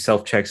things, these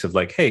self checks of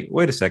like, hey,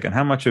 wait a second,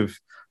 how much of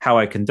how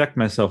I conduct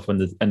myself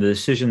and the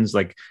decisions,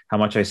 like how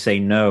much I say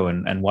no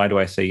and why do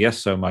I say yes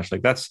so much.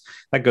 Like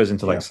that goes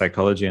into like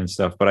psychology and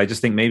stuff. But I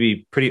just think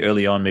maybe pretty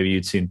early on, maybe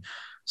you'd seen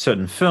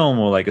certain film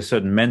or like a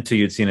certain mentor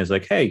you'd seen as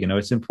like, hey,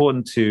 it's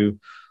important to,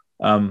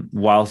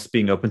 whilst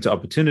being open to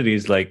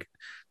opportunities, like,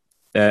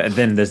 and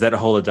then there's that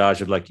whole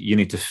adage of like, you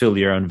need to fill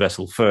your own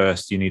vessel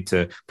first. You need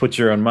to put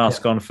your own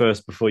mask on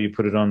first before you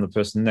put it on the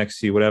person next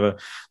to you, whatever.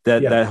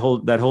 That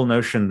whole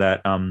notion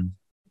that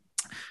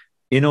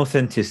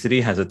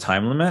inauthenticity has a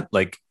time limit,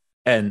 like,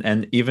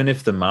 and even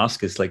if the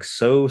mask is like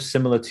so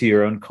similar to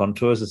your own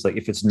contours, it's like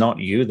if it's not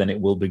you, then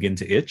it will begin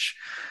to itch.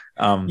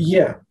 And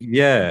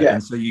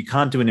so you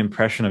can't do an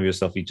impression of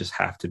yourself. You just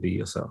have to be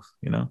yourself,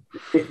 and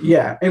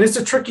it's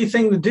a tricky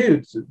thing to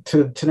do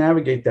to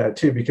navigate that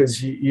too,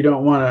 because you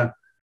don't want to.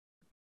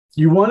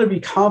 You want to be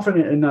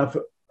confident enough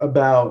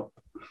about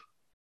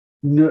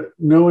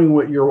knowing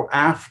what you're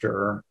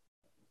after,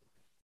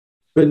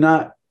 but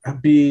not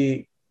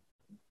be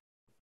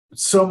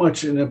so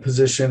much in a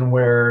position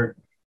where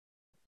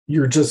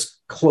you're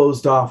just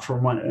closed off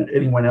from what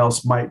anyone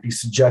else might be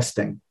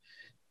suggesting.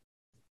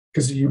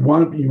 Because you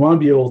want to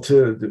be able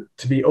to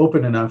be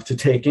open enough to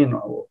take in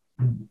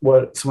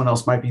what someone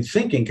else might be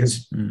thinking,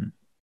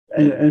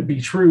 and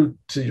be true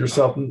to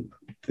yourself,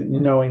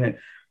 knowing that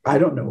I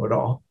don't know it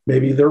all.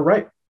 Maybe they're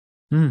right.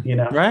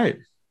 Right.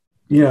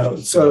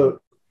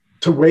 So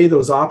to weigh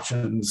those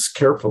options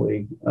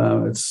carefully,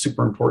 it's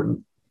super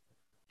important.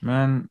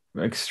 Man,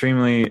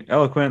 extremely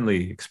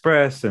eloquently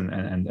expressed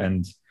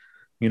and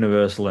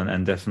universal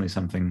and definitely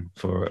something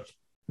for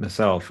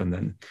myself and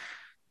then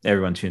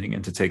everyone tuning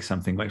in to take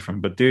something away from.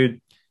 But dude,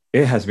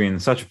 it has been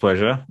such a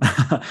pleasure.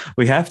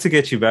 We have to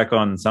get you back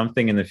on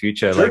something in the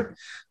future, sure. Like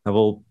a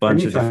whole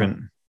bunch of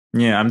different.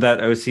 Yeah, I'm that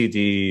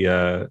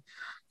OCD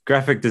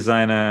graphic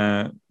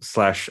designer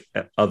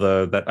 /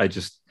 other that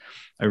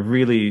I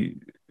really,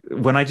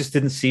 when I just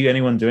didn't see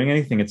anyone doing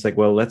anything, it's like,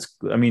 well,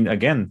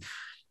 again,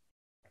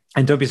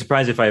 and don't be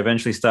surprised if I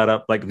eventually start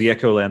up like the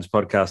Echolands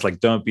podcast.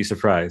 Like, don't be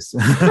surprised.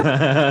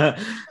 Because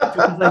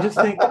I just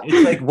think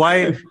it's like,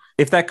 why,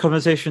 if that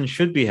conversation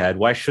should be had,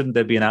 why shouldn't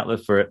there be an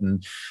outlet for it?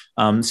 And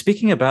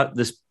speaking about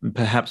this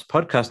perhaps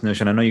podcast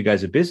notion, I know you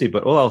guys are busy,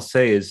 but all I'll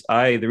say is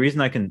the reason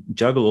I can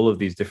juggle all of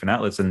these different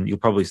outlets, and you'll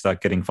probably start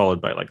getting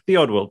followed by like the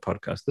Oddworld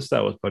podcast, the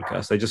Star Wars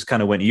podcast. I just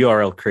kind of went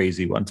URL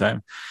crazy one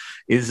time.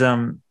 Is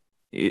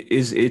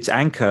it's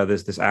Anchor.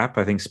 There's this app.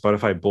 I think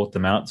Spotify bought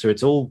them out, so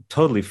it's all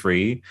totally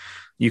free.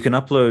 You can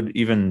upload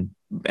even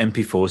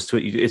MP4s to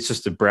it. It's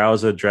just a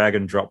browser drag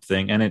and drop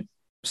thing, and it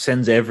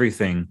sends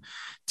everything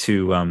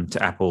to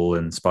Apple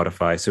and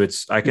Spotify. So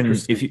I can,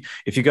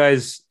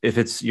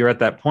 if you're at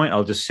that point,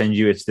 I'll just send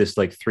you. It's this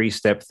like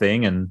 3-step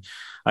thing, and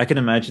I can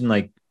imagine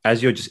like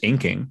as you're just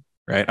inking,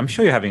 right? I'm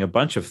sure you're having a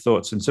bunch of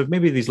thoughts, and so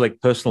maybe these like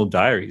personal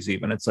diaries.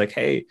 Even it's like,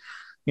 hey,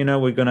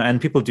 we're gonna,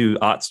 and people do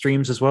art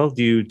streams as well.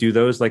 Do you do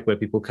those like where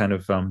people kind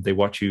of they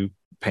watch you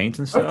paint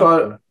and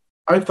stuff?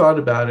 I thought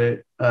about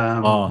it.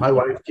 My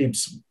wife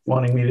keeps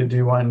wanting me to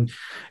do one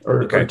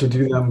or to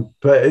do them,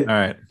 but all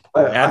right.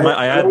 I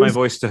add my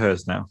voice to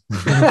hers now.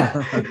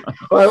 I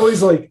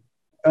always like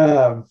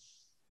when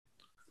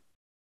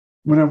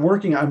I'm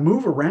working, I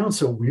move around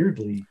so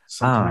weirdly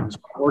sometimes.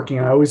 When I'm working,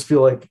 I always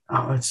feel like,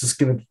 it's just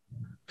gonna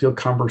feel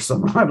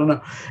cumbersome. I don't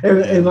know.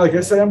 And like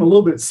I said, I'm a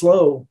little bit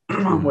slow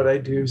on what I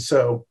do,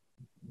 so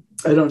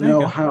I don't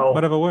know how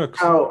whatever works.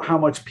 How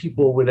much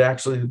people would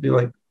actually be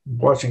like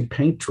watching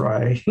paint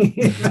dry.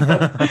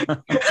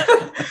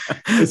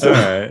 So, all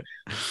right.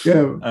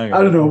 Yeah, I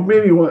don't know.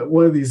 Maybe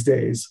one of these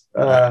days.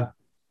 And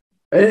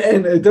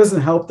it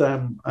doesn't help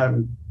that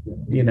I'm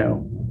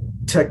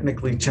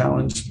technically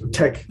challenged.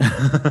 Tech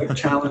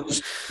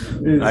challenged.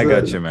 I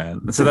got you,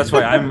 man. So that's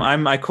why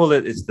I call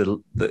it's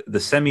the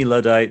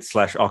semi-Luddite /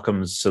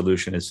 Occam's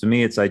solution. Is for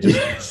me, it's I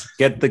just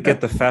get the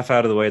faff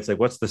out of the way. It's like,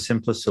 what's the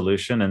simplest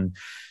solution? And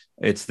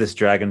it's this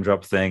drag and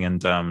drop thing.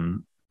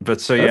 And but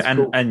so yeah, and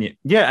cool. And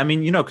yeah, I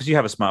mean, because you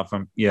have a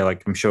smartphone, yeah,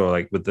 like I'm sure,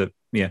 like with the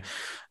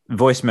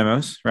voice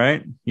memos,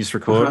 right? You just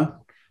record,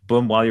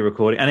 boom, while you're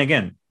recording. And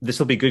again, this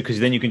will be good because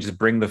then you can just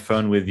bring the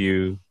phone with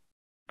you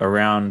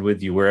around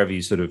with you wherever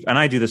you sort of. And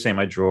I do the same.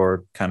 I draw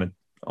kind of.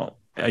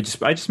 I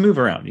just move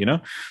around,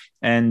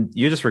 and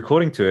you're just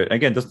recording to it.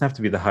 Again, it doesn't have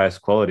to be the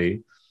highest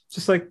quality. It's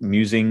just like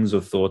musings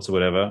or thoughts or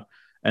whatever.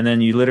 And then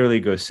you literally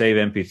go save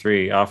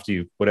MP3 after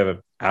you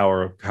whatever hour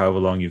or however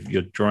long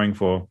you're drawing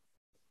for.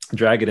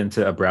 Drag it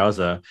into a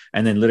browser,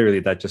 and then literally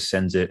that just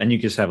sends it, and you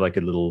just have like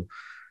a little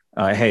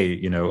hey,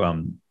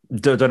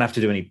 don't have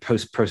to do any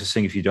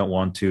post-processing if you don't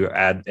want to,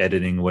 add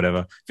editing or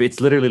whatever. It's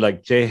literally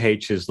like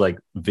JH's like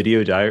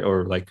video diary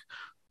or like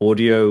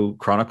audio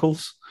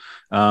chronicles,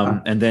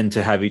 and then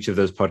to have each of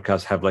those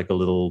podcasts have like a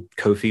little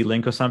Ko-fi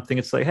link or something.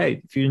 It's like,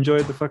 hey, if you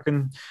enjoyed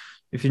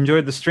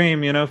the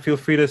stream, feel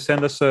free to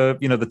send us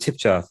the tip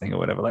jar thing or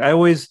whatever. Like I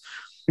always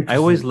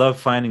love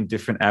finding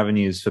different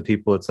avenues for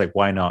people. It's like,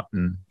 why not?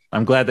 And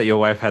I'm glad that your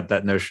wife had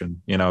that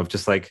notion, of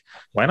just like,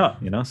 why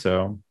not?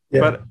 So, yeah.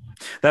 But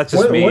that's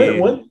just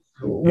me.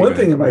 One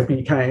thing that might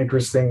be kind of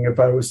interesting if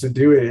I was to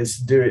do it is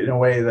to do it in a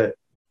way that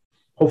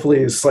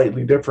hopefully is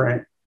slightly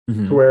different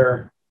to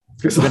where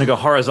we're going to go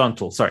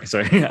horizontal. Sorry.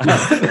 Sometimes,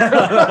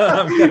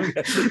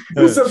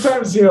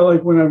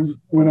 like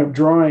when I'm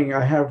drawing,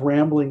 I have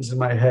ramblings in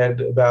my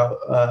head about,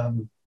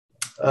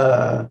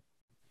 like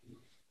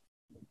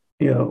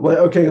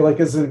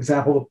as an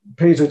example, the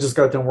page I just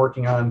got done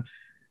working on,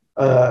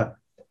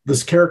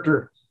 this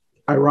character,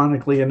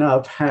 ironically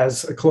enough,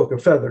 has a cloak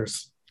of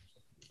feathers.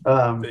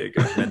 There you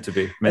go. Meant to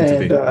be.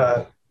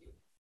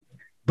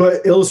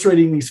 But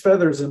illustrating these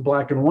feathers in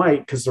black and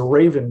white, because they're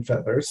raven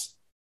feathers,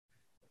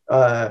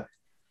 on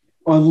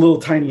little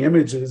tiny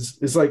images,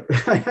 is like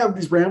I have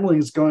these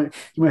ramblings going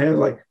in my head,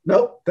 like,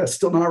 nope, that's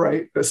still not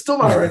right. That's still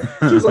not right.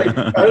 Just like,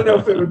 I don't know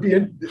if it would be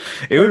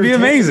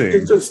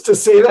amazing just to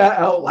say that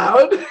out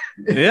loud.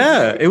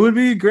 Yeah, it would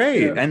be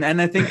great. Yeah.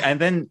 And I think, and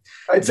then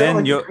like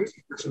your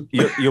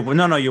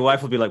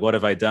wife will be like, what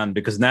have I done?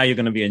 Because now you're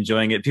going to be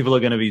enjoying it. People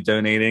are going to be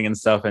donating and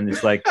stuff. And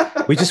it's like,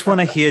 we just want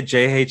to hear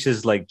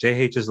JH's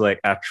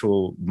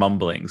actual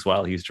mumblings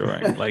while he's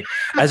drawing, like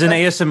as an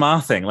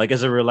ASMR thing, like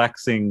as a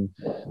relaxing,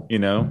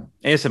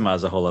 ASMR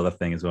is a whole other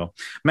thing as well.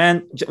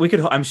 Man,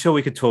 I'm sure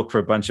we could talk for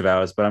a bunch of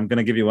hours, but I'm going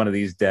to give you one of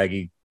these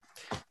daggy,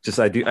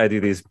 I do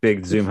these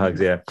big Zoom hugs.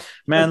 Yeah,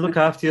 man, look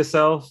after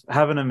yourself.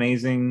 Have an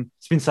amazing,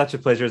 it's been such a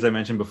pleasure, as I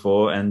mentioned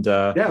before. And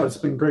it's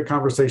been great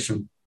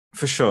conversation.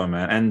 For sure,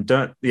 man. And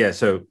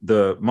so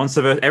the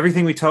Monsterverse,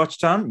 everything we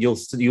touched on, you'll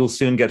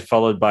soon get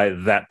followed by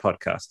that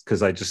podcast,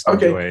 because I just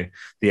enjoy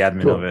the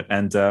admin of it.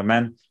 And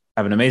man,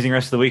 have an amazing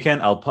rest of the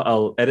weekend.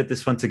 I'll edit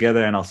this one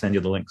together and I'll send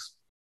you the links.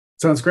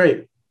 Sounds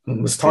great.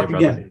 Let's talk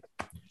again.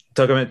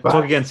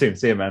 Talk again soon.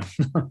 See you, man.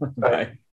 Bye.